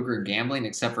outside of poker and gambling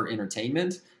except for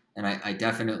entertainment, and I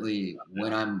definitely,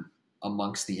 when I'm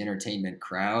amongst the entertainment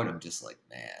crowd, I'm just like,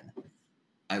 man,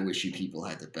 I wish you people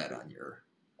had to bet on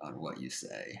what you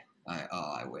say.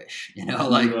 I wish,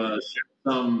 share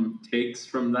some takes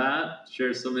from that,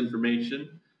 share some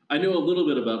information. I know a little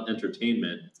bit about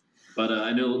entertainment, but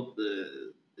I know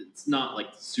it's not like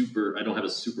super. I don't have a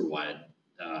super wide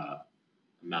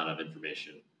amount of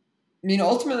information. I mean,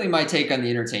 ultimately, my take on the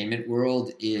entertainment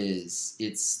world is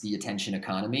it's the attention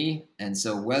economy. And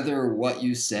so whether what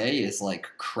you say is like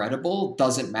credible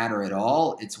doesn't matter at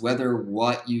all. It's whether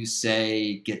what you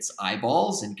say gets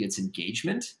eyeballs and gets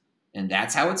engagement. And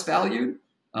that's how it's valued.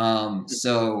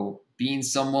 So being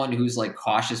someone who's like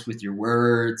cautious with your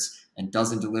words and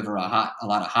doesn't deliver a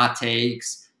lot of hot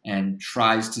takes and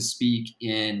tries to speak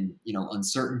in,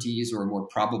 uncertainties or a more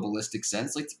probabilistic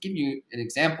sense. Like, to give you an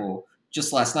example,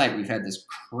 just last night, we've had this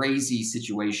crazy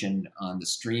situation on the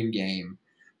stream game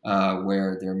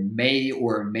where there may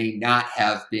or may not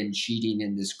have been cheating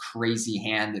in this crazy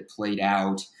hand that played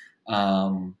out. I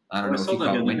don't know if you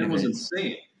caught wind of it. That was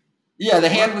insane. Yeah, the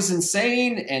hand was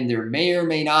insane, and there may or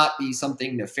may not be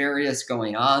something nefarious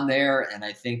going on there. And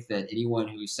I think that anyone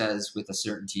who says with a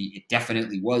certainty it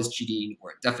definitely was cheating or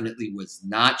it definitely was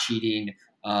not cheating,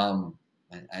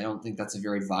 I don't think that's a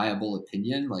very viable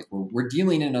opinion. Like, we're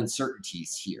dealing in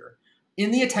uncertainties here. In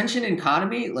the attention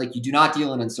economy, like, you do not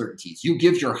deal in uncertainties. You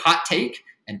give your hot take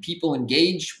and people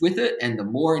engage with it, and the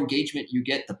more engagement you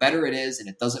get, the better it is, and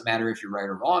it doesn't matter if you're right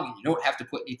or wrong, and you don't have to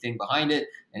put anything behind it,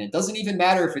 and it doesn't even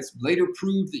matter if it's later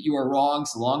proved that you are wrong,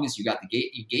 so long as you got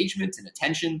the engagement and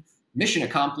attention. Mission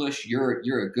accomplished. You're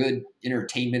a good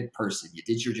entertainment person. You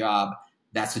did your job.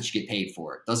 That's what you get paid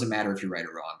for. It doesn't matter if you're right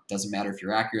or wrong. It doesn't matter if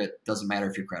you're accurate. It doesn't matter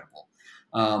if you're credible.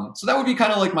 So that would be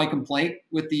kind of like my complaint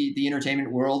with the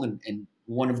entertainment world, and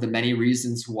one of the many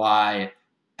reasons why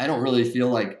I don't really feel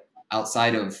like,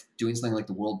 outside of doing something like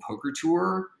the World Poker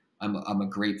Tour, I'm a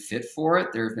great fit for it.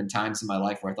 There have been times in my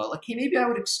life where I thought, like, hey, maybe I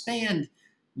would expand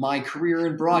my career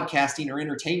in broadcasting or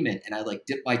entertainment, and I like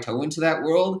dipped my toe into that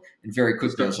world, and very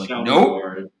quickly I was like,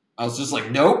 nope. I was just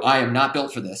like, nope, I am not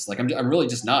built for this. Like, I'm really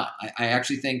just not. I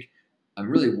actually think I'm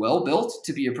really well built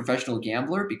to be a professional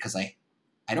gambler because I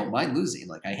don't mind losing.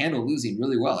 Like, I handle losing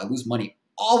really well. I lose money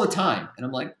all the time, and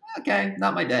I'm like, okay,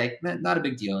 not my day, not a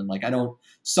big deal. And like, I don't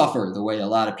suffer the way a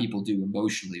lot of people do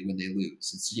emotionally when they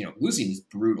lose. It's, losing is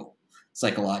brutal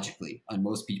psychologically on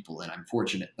most people, and I'm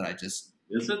fortunate that I just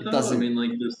doesn't. I mean,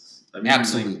 like this. I mean,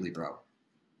 absolutely, like, bro.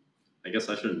 I guess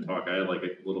I shouldn't talk. I had like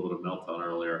a little bit of meltdown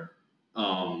earlier.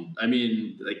 I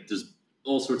mean, like, there's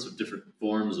all sorts of different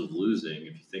forms of losing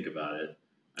if you think about it.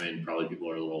 I mean, probably people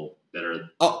are a little better.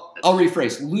 I'll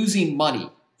rephrase. Losing money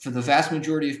for the vast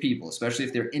majority of people, especially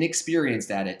if they're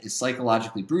inexperienced at it, is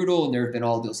psychologically brutal. And there have been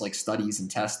all those like studies and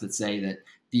tests that say that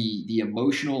the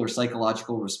emotional or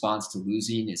psychological response to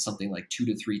losing is something like 2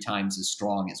 to 3 times as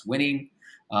strong as winning.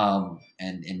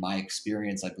 And in my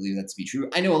experience, I believe that to be true.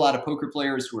 I know a lot of poker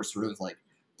players who are sort of like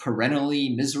perennially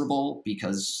miserable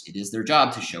because it is their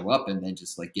job to show up and then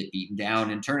just like get beaten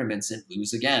down in tournaments and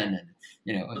lose again. And,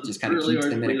 it just kind of keeps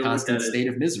them in a constant state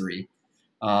of misery.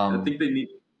 I think they need.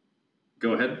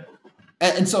 Go ahead.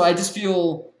 And so I just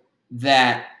feel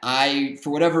that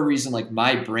for whatever reason, like,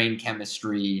 my brain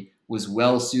chemistry was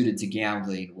well suited to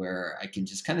gambling, where I can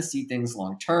just kind of see things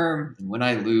long term. And when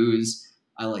I lose,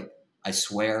 I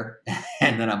swear,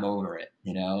 and then I'm over it.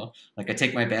 Like, I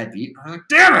take my bad beat, I'm like,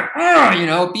 damn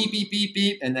it, beep, beep, beep,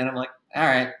 beep, and then I'm like, all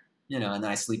right, and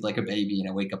then I sleep like a baby, and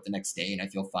I wake up the next day and I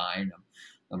feel fine.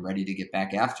 I'm ready to get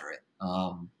back after it.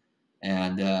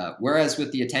 And whereas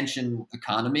with the attention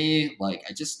economy, like,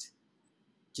 I just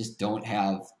don't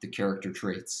have the character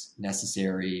traits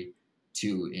necessary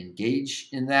to engage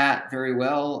in that very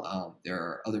well. There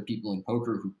are other people in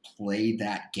poker who play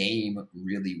that game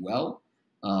really well.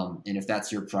 And if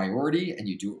that's your priority and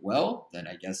you do it well, then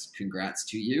I guess congrats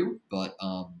to you. But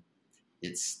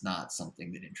it's not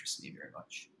something that interests me very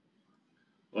much.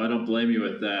 Well, I don't blame you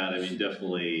with that. I mean,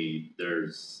 definitely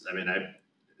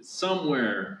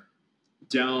somewhere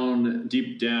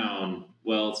deep down,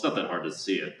 well, it's not that hard to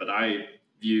see it, but I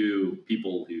view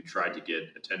people who try to get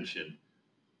attention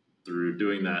through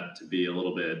doing that to be a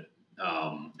little bit,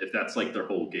 if that's like their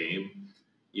whole game,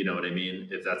 you know what I mean?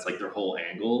 If that's like their whole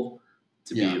angle,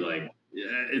 to be like, yeah,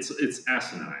 it's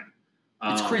asinine.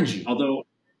 It's cringy. Although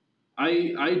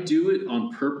I do it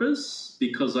on purpose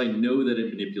because I know that it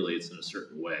manipulates in a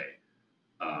certain way,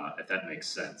 if that makes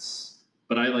sense.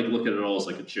 But I like look at it all as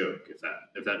like a joke,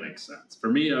 if that makes sense. For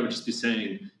me, I would just be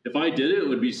saying, if I did it, it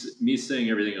would be me saying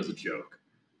everything as a joke.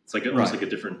 It's like almost like a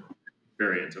different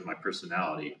variant of my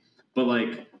personality. But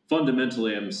like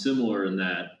fundamentally, I'm similar in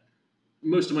that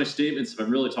most of my statements, if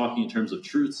I'm really talking in terms of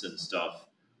truths and stuff,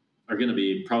 are going to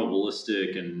be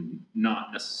probabilistic and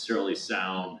not necessarily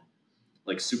sound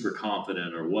like super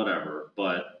confident or whatever.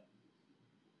 But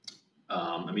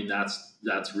I mean,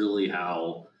 that's really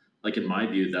how, like, in my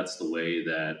view, that's the way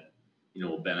that,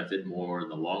 will benefit more in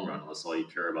the long run, unless all you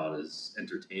care about is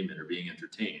entertainment or being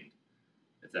entertained,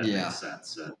 if that makes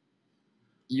sense.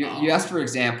 You asked for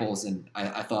examples, and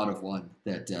I thought of one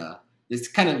that this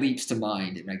kind of leaps to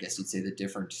mind, and I guess you'd say the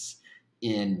difference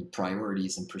in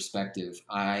priorities and perspective.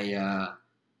 I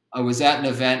was at an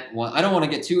event. I don't want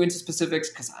to get too into specifics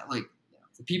because I like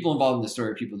the people involved in the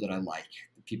story are people that I like,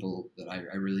 the people that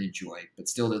I really enjoy, but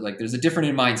still, like there's a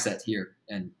different mindset here,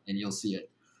 and you'll see it.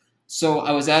 So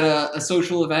I was at a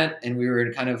social event, and we were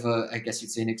in kind of I guess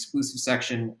you'd say an exclusive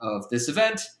section of this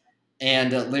event.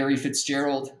 And Larry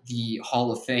Fitzgerald, the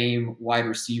Hall of Fame wide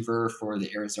receiver for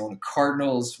the Arizona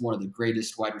Cardinals, one of the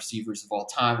greatest wide receivers of all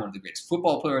time, one of the greatest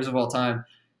football players of all time,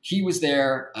 he was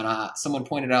there. And someone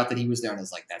pointed out that he was there, and I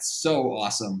was like, that's so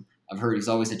awesome. I've heard he's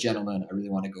always a gentleman. I really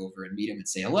want to go over and meet him and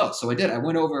say hello. So I did. I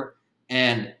went over,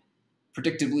 and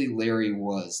predictably, Larry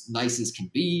was nice as can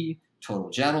be,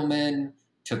 total gentleman,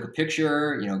 took a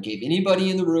picture, gave anybody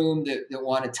in the room that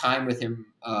wanted time with him,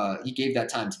 he gave that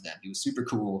time to them. He was super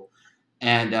cool.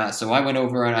 And so I went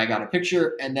over and I got a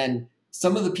picture. And then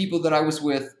some of the people that I was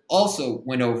with also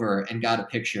went over and got a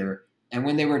picture. And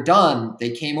when they were done, they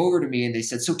came over to me and they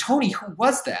said, "So Tony, who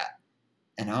was that?"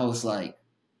 And I was like,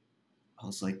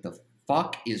 the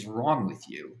fuck is wrong with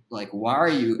you? Like, why are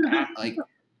you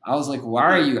why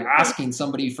are you asking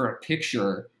somebody for a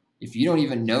picture if you don't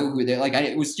even know who they're like?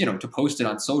 It was, to post it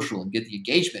on social and get the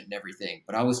engagement and everything.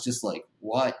 But I was just like,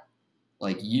 what?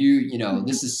 Like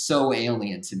this is so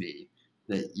alien to me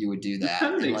that you would do that. It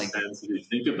kind of makes sense if you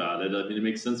think about it. I mean, it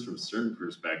makes sense from a certain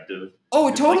perspective. Oh,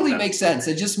 it totally makes sense.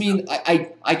 It just means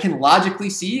I can logically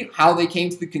see how they came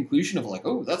to the conclusion of like,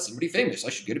 oh, that's somebody famous.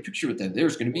 I should get a picture with them.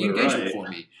 There's going to be engagement for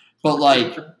me. But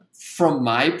like from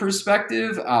my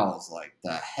perspective, I was like,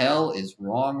 the hell is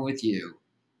wrong with you?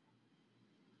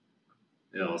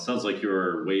 It sounds like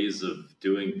your ways of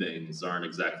doing things aren't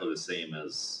exactly the same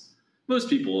as most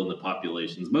people in the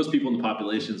populations. Most people in the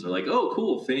populations are like, oh,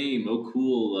 cool, fame. Oh,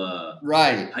 cool,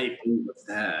 right. hype. Ooh, what's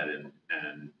that? And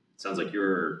it sounds like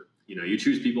you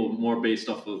choose people more based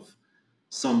off of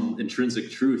some intrinsic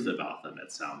truth about them.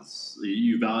 It sounds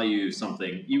you value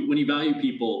something. When you value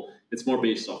people, it's more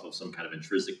based off of some kind of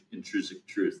intrinsic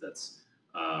truth that's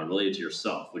related to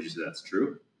yourself. Would you say that's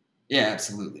true? Yeah,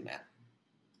 absolutely, man.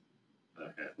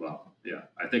 Okay, well, yeah,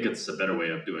 I think it's a better way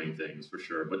of doing things for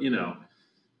sure. But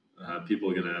people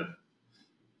are gonna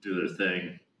do their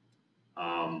thing.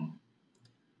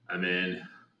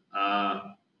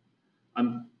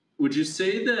 Would you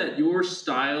say that your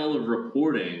style of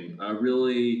reporting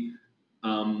really,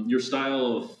 your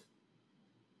style of,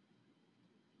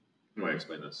 how do I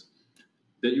explain this?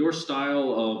 That your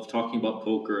style of talking about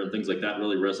poker and things like that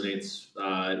really resonates?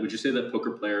 Would you say that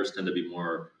poker players tend to be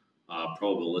more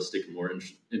probabilistic, more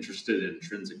interested in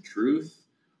intrinsic truth?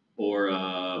 Or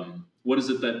what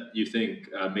is it that you think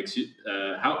makes you,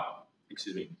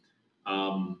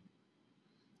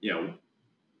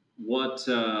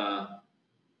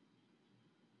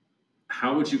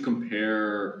 how would you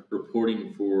compare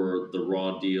reporting for the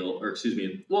Raw Deal, or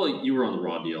you were on the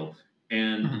Raw Deal,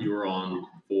 and you were on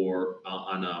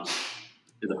the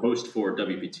host for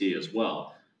WPT as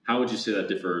well. How would you say that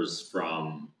differs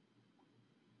from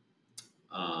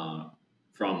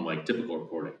like typical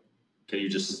reporting? Can you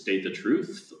just state the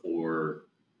truth, or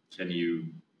can you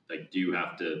do you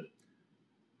have to?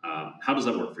 How does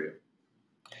that work for you?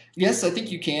 Yes, I think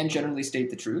you can generally state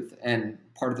the truth. And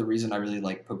part of the reason I really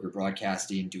like poker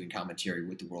broadcasting, doing commentary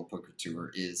with the World Poker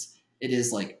Tour is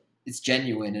it's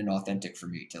genuine and authentic for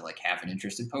me to have an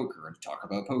interest in poker and to talk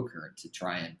about poker and to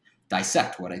try and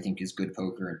dissect what I think is good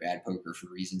poker and bad poker for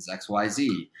reasons X, Y,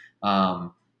 Z.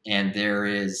 And there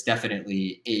is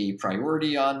definitely a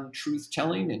priority on truth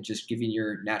telling and just giving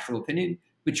your natural opinion.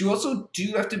 But you also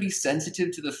do have to be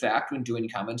sensitive to the fact when doing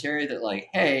commentary that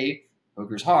hey,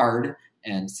 poker's hard.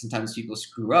 And sometimes people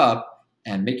screw up,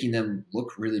 and making them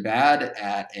look really bad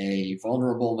at a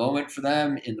vulnerable moment for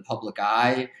them in the public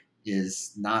eye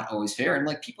is not always fair. And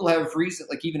people have reason,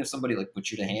 even if somebody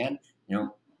butchered a hand,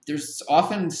 there's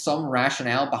often some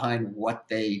rationale behind what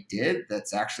they did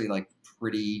that's actually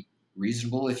pretty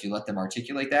reasonable if you let them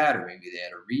articulate that, or maybe they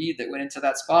had a read that went into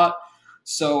that spot.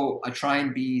 So I try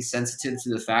and be sensitive to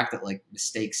the fact that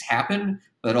mistakes happen,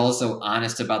 but also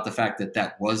honest about the fact that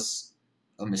that was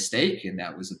a mistake and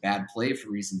that was a bad play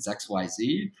for reasons X, Y,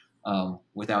 Z,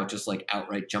 without just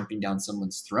outright jumping down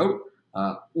someone's throat.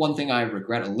 One thing I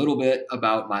regret a little bit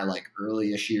about my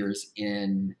early-ish years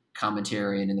in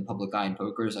commentary and in the public eye in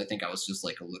poker is I think I was just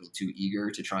a little too eager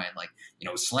to try and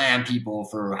slam people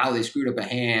for how they screwed up a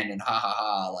hand and ha ha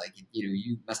ha,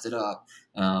 you messed it up.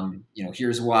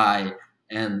 Here's why.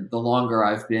 And the longer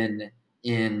I've been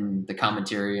in the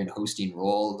commentary and hosting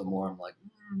role, the more I'm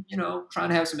trying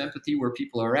to have some empathy where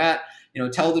people are at.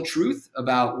 Tell the truth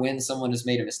about when someone has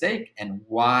made a mistake and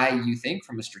why you think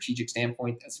from a strategic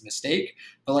standpoint that's a mistake.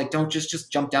 But like, don't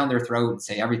just jump down their throat and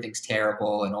say everything's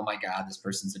terrible and oh my God, this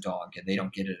person's a dog and they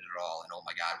don't get it at all. And oh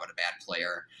my God, what a bad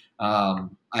player.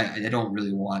 I don't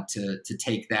really want to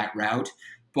take that route,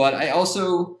 but I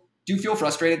also do feel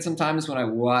frustrated sometimes when I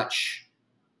watch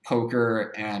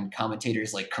poker and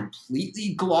commentators like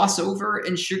completely gloss over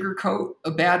and sugarcoat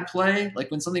a bad play. Like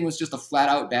when something was just a flat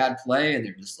out bad play and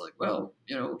they're just like, well,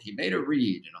 he made a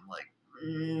read. And I'm like,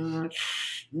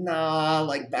 nah,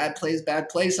 like bad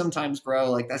play sometimes,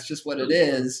 bro. Like that's just what it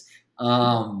is.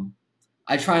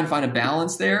 I try and find a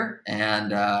balance there.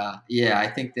 And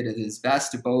I think that it is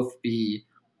best to both be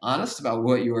honest about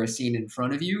what you are seeing in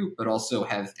front of you, but also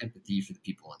have empathy for the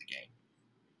people in the game.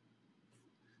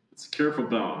 It's a careful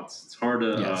balance. It's hard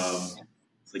to. Yes.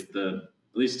 It's like at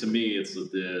least to me, it's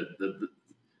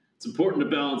it's important to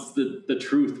balance the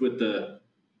truth with the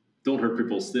don't hurt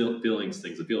people's feelings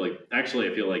things. I feel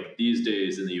like these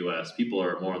days in the U.S., people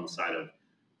are more on the side of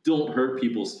don't hurt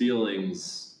people's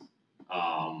feelings.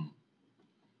 And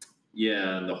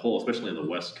especially on the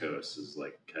West Coast, is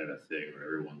like kind of a thing where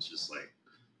everyone's just like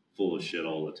full of shit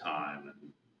all the time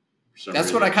and.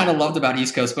 That's what I kind of loved about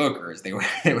East Coast poker is they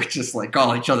would just like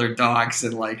call each other dogs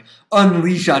and like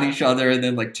unleash on each other, and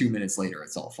then like 2 minutes later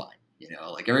it's all fine.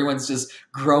 Like everyone's just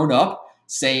grown up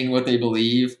saying what they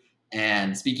believe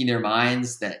and speaking their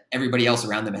minds. That everybody else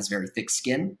around them has very thick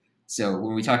skin. So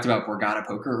when we talked about Borgata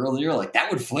poker earlier, like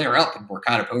that would flare up in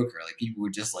Borgata poker. Like people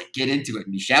would just like get into it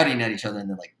and be shouting at each other, and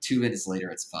then like 2 minutes later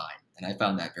it's fine. And I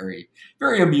found that very,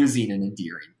 very amusing and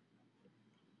endearing.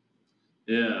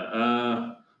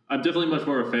 Yeah. I'm definitely much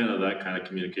more a fan of that kind of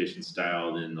communication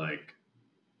style than like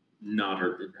not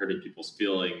hurting people's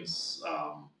feelings.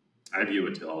 I view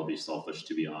it to all be selfish,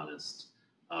 to be honest.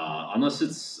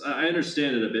 Unless I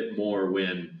understand it a bit more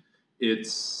when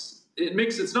it's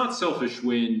not selfish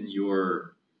when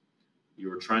you're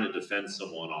trying to defend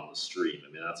someone on the stream.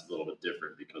 I mean, that's a little bit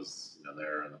different because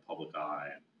they're in the public eye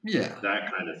and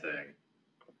that kind of thing.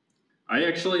 I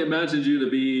actually imagined you to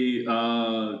be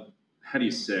how do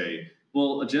you say?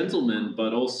 Well, a gentleman,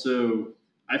 but also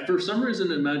I for some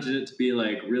reason imagine it to be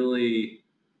like really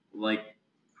like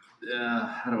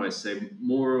how do I say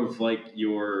more of like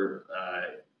your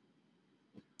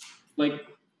like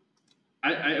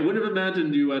I wouldn't have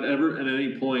imagined you at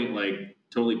any point like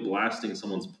totally blasting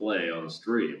someone's play on the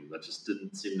stream. That just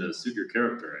didn't seem to suit your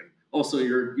character. And also,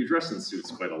 you dress in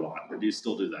suits quite a lot. Or do you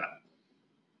still do that?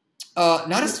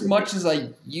 Not as much as I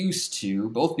used to,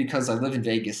 both because I live in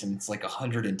Vegas and it's like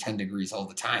 110 degrees all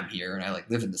the time here, and I like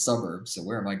live in the suburbs, so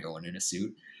where am I going in a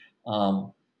suit?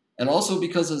 And also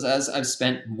because as I've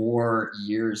spent more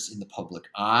years in the public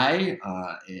eye,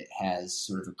 it has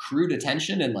sort of accrued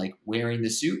attention, and like wearing the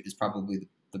suit is probably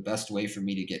the best way for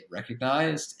me to get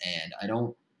recognized. And I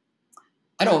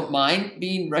don't mind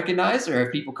being recognized or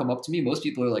have people come up to me. Most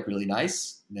people are like really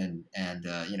nice and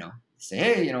say,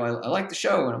 hey, I like the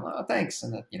show, and I'm like, oh, thanks,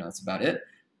 and that's about it.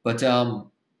 But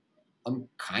I'm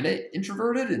kind of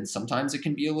introverted, and sometimes it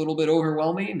can be a little bit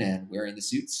overwhelming, and wearing the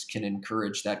suits can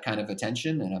encourage that kind of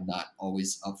attention, and I'm not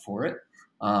always up for it.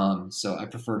 So I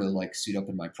prefer to like suit up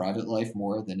in my private life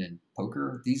more than in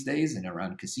poker these days and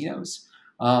around casinos.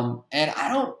 And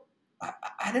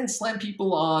I didn't slam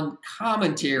people on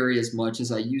commentary as much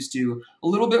as I used to. A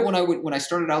little bit when I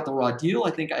started out the Raw Deal,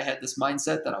 I think I had this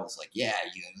mindset that I was like, yeah,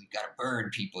 you got to burn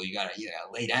people, you got to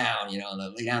lay down,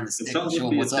 lay down the stick and show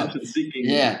them what's up.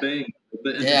 Yeah, thing,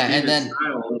 and then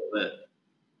style a little bit.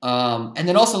 And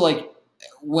then also like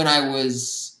when I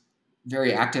was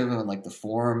very active on like the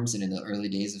forums and in the early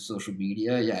days of social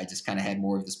media, I just kind of had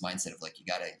more of this mindset of like you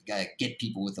gotta get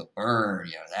people with a burn,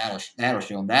 that'll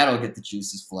show them, that'll get the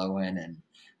juices flowing, and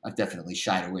I've definitely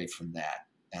shied away from that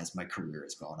as my career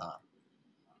has gone on.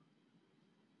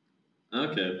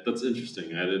 Okay, that's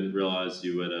interesting. I didn't realize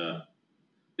you had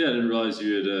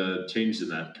changed in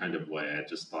that kind of way. I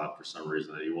just thought for some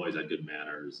reason that you always had good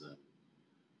manners and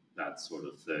that sort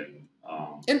of thing.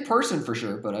 In person for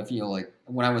sure, but I feel like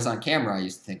when I was on camera, I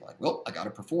used to think like, well, I got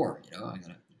to perform, I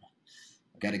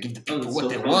got to give the people what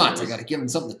they want. I got to give them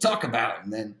something to talk about.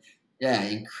 And then,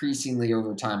 increasingly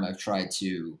over time, I've tried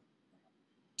to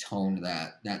tone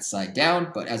that side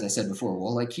down. But as I said before,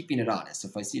 well, like keeping it honest.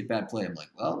 If I see a bad play, I'm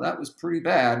like, well, that was pretty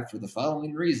bad for the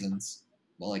following reasons.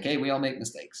 Well, like, hey, we all make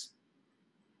mistakes.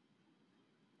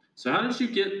 So how did you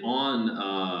get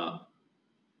on?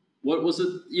 What was it?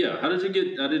 Yeah. How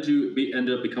did you end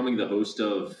up becoming the host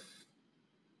of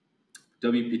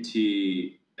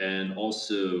WPT and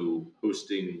also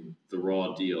hosting the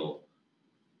Raw Deal?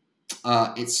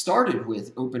 It started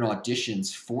with open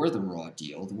auditions for the Raw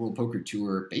Deal. The World Poker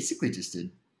Tour basically just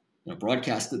did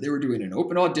broadcast that they were doing an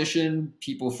open audition.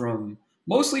 People from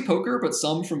mostly poker, but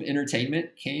some from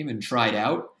entertainment came and tried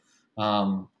out.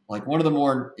 Like one of the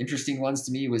more interesting ones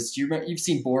to me was, you've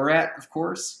seen Borat, of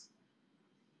course?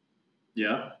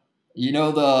 Yeah. You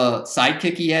know the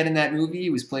sidekick he had in that movie? He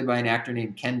was played by an actor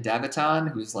named Ken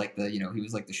Daviton, who's like the, he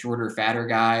was like the shorter, fatter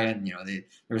guy. And, there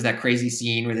was that crazy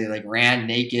scene where they like ran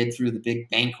naked through the big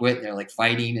banquet. And they're like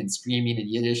fighting and screaming in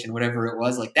Yiddish and whatever it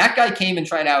was. Like that guy came and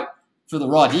tried out for the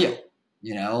Raw Deal,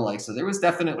 so there was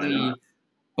definitely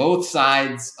both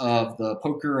sides of the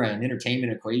poker and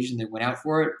entertainment equation that went out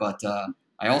for it. But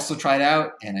I also tried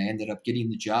out and I ended up getting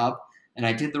the job. And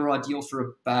I did the Raw Deal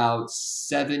for about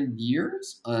 7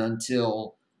 years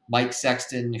until Mike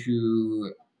Sexton,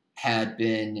 who had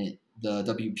been the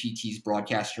WPT's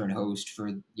broadcaster and host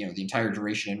for the entire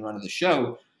duration and run of the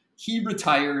show, he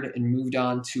retired and moved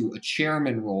on to a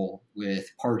chairman role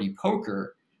with Party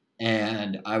Poker.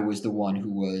 And I was the one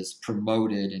who was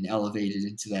promoted and elevated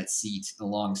into that seat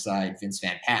alongside Vince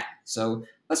Van Patten. So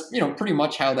that's pretty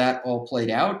much how that all played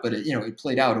out. But it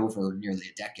played out over nearly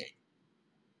a decade.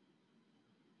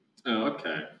 Oh,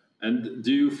 okay. And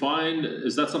do you find,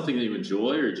 is that something that you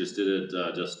enjoy, or just did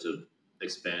it just to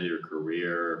expand your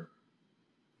career?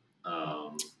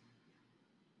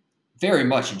 Very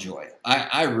much enjoy it.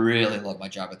 I really love my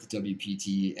job at the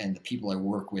WPT, and the people I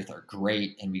work with are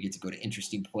great, and we get to go to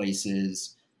interesting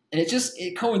places. And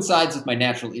it coincides with my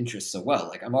natural interests so well.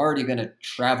 Like I'm already going to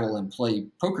travel and play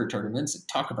poker tournaments and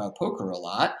talk about poker a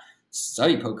lot,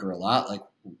 study poker a lot. Like,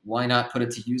 why not put it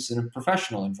to use in a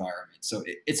professional environment? So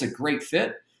it's a great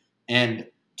fit. And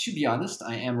to be honest,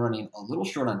 I am running a little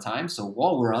short on time. So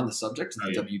while we're on the subject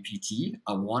of the WPT,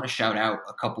 I want to shout out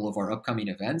a couple of our upcoming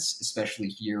events, especially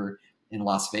here in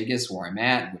Las Vegas, where I'm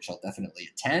at, which I'll definitely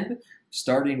attend,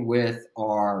 starting with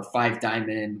our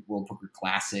 5-Diamond World Poker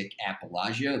Classic at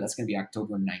Bellagio. That's going to be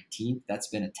October 19th. That's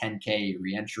been a 10K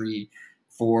reentry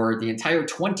for the entire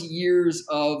 20 years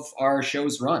of our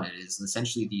show's run. It is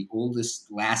essentially the oldest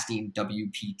lasting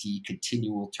WPT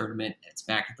continual tournament. It's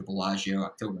back at the Bellagio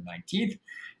October 19th.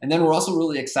 And then we're also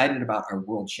really excited about our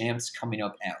World Champs coming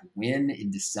up at Wynn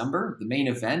in December. The main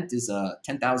event is a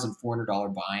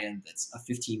 $10,400 buy-in that's a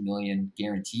 $15 million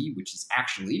guarantee, which is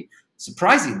actually,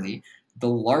 surprisingly, the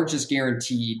largest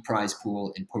guaranteed prize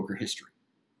pool in poker history.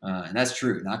 And that's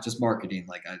true, not just marketing.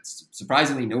 Like,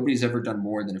 surprisingly, nobody's ever done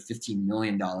more than a $15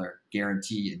 million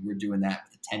guarantee, and we're doing that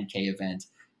with a 10K event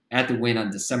at the Wynn on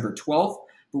December 12th.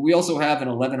 But we also have an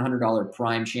 $1,100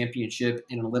 Prime Championship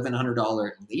and an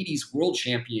 $1,100 Ladies World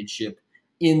Championship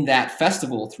in that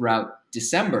festival throughout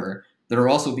December that are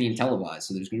also being televised.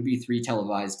 So there's going to be 3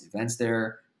 televised events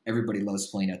there. Everybody loves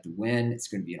playing at the Wynn. It's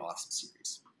going to be an awesome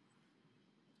series.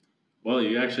 Well,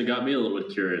 you actually got me a little bit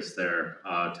curious there,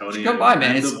 Tony. Come by,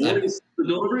 man. The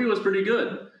delivery was pretty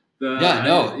good.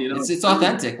 It's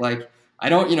authentic. Like, I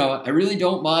really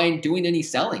don't mind doing any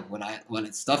selling when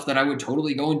it's stuff that I would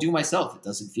totally go and do myself. It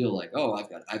doesn't feel like, oh, I've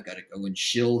got to go and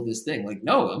shill this thing. Like,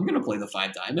 no, I'm going to play the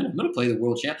 5-Diamond. I'm going to play the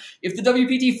World Champ. If the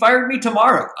WPT fired me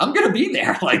tomorrow, I'm going to be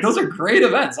there. Like, those are great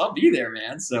events. I'll be there,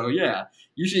 man. So yeah,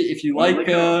 usually if you like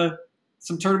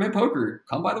some tournament poker,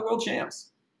 come by the World Champs.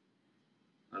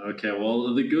 Okay,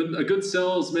 well, a good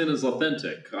salesman is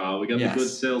authentic. We got the good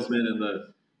salesman and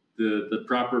the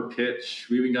proper pitch.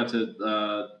 We even got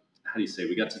to how do you say?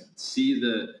 We got to see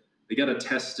we got a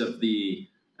test of the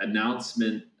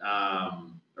announcement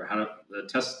or how to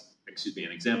test. Excuse me,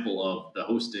 an example of the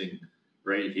hosting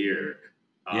right here.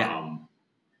 I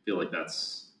feel like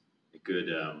that's a good.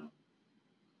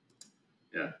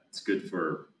 It's good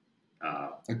for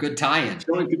a good tie-in.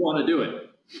 Showing people how to do it.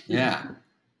 Yeah.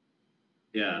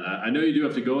 Yeah, and I know you do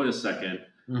have to go in a second.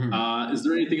 Mm-hmm. Is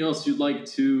there anything else you'd like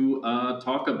to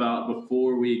talk about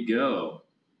before we go?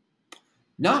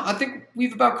 No, I think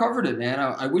we've about covered it, man.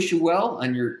 I wish you well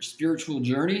on your spiritual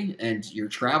journey and your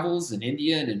travels in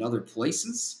India and in other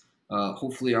places.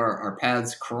 Hopefully our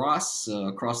paths cross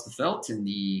the felt in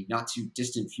the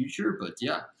not-too-distant future. But,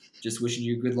 yeah, just wishing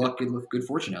you good luck, good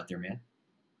fortune out there, man.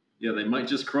 Yeah, they might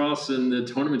just cross in the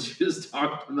tournament you just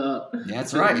talked about.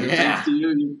 That's right, yeah.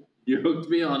 You hooked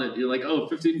me on it. You're like, oh,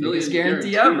 15 million. Biggest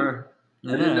guarantee ever.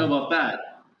 I didn't know about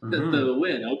that. Mm-hmm. The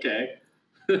win. Okay.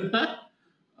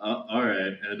 All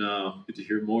right. And get to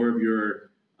hear more of your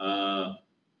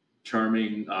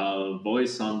charming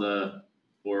voice on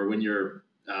when you're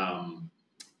I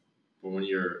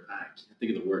can't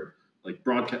think of the word. Like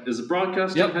broadcast. Is it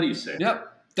broadcasting? Yep. How do you say it?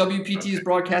 Yep. WPT is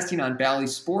broadcasting on Bally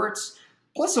Sports.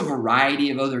 plus a variety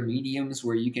of other mediums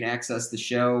where you can access the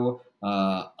show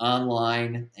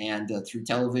online and through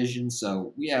television.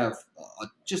 So we have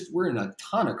we're in a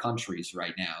ton of countries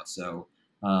right now. So,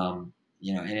 and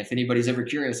if anybody's ever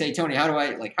curious, hey, Tony, how do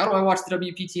I watch the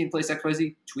WPT and place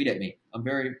XYZ? Tweet at me. I'm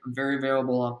very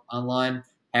available online.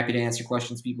 Happy to answer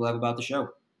questions people have about the show.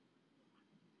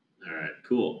 All right,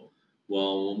 cool.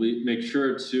 Well, we make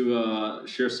sure to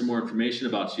share some more information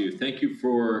about you. Thank you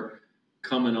for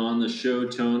coming on the show,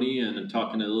 Tony, and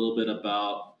talking a little bit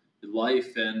about your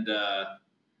life and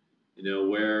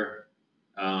where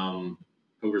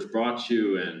poker's brought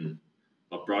you and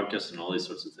about broadcasting and all these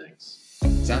sorts of things.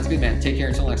 Sounds good, man. Take care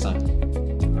until next time.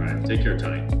 All right, take care,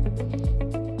 Tony.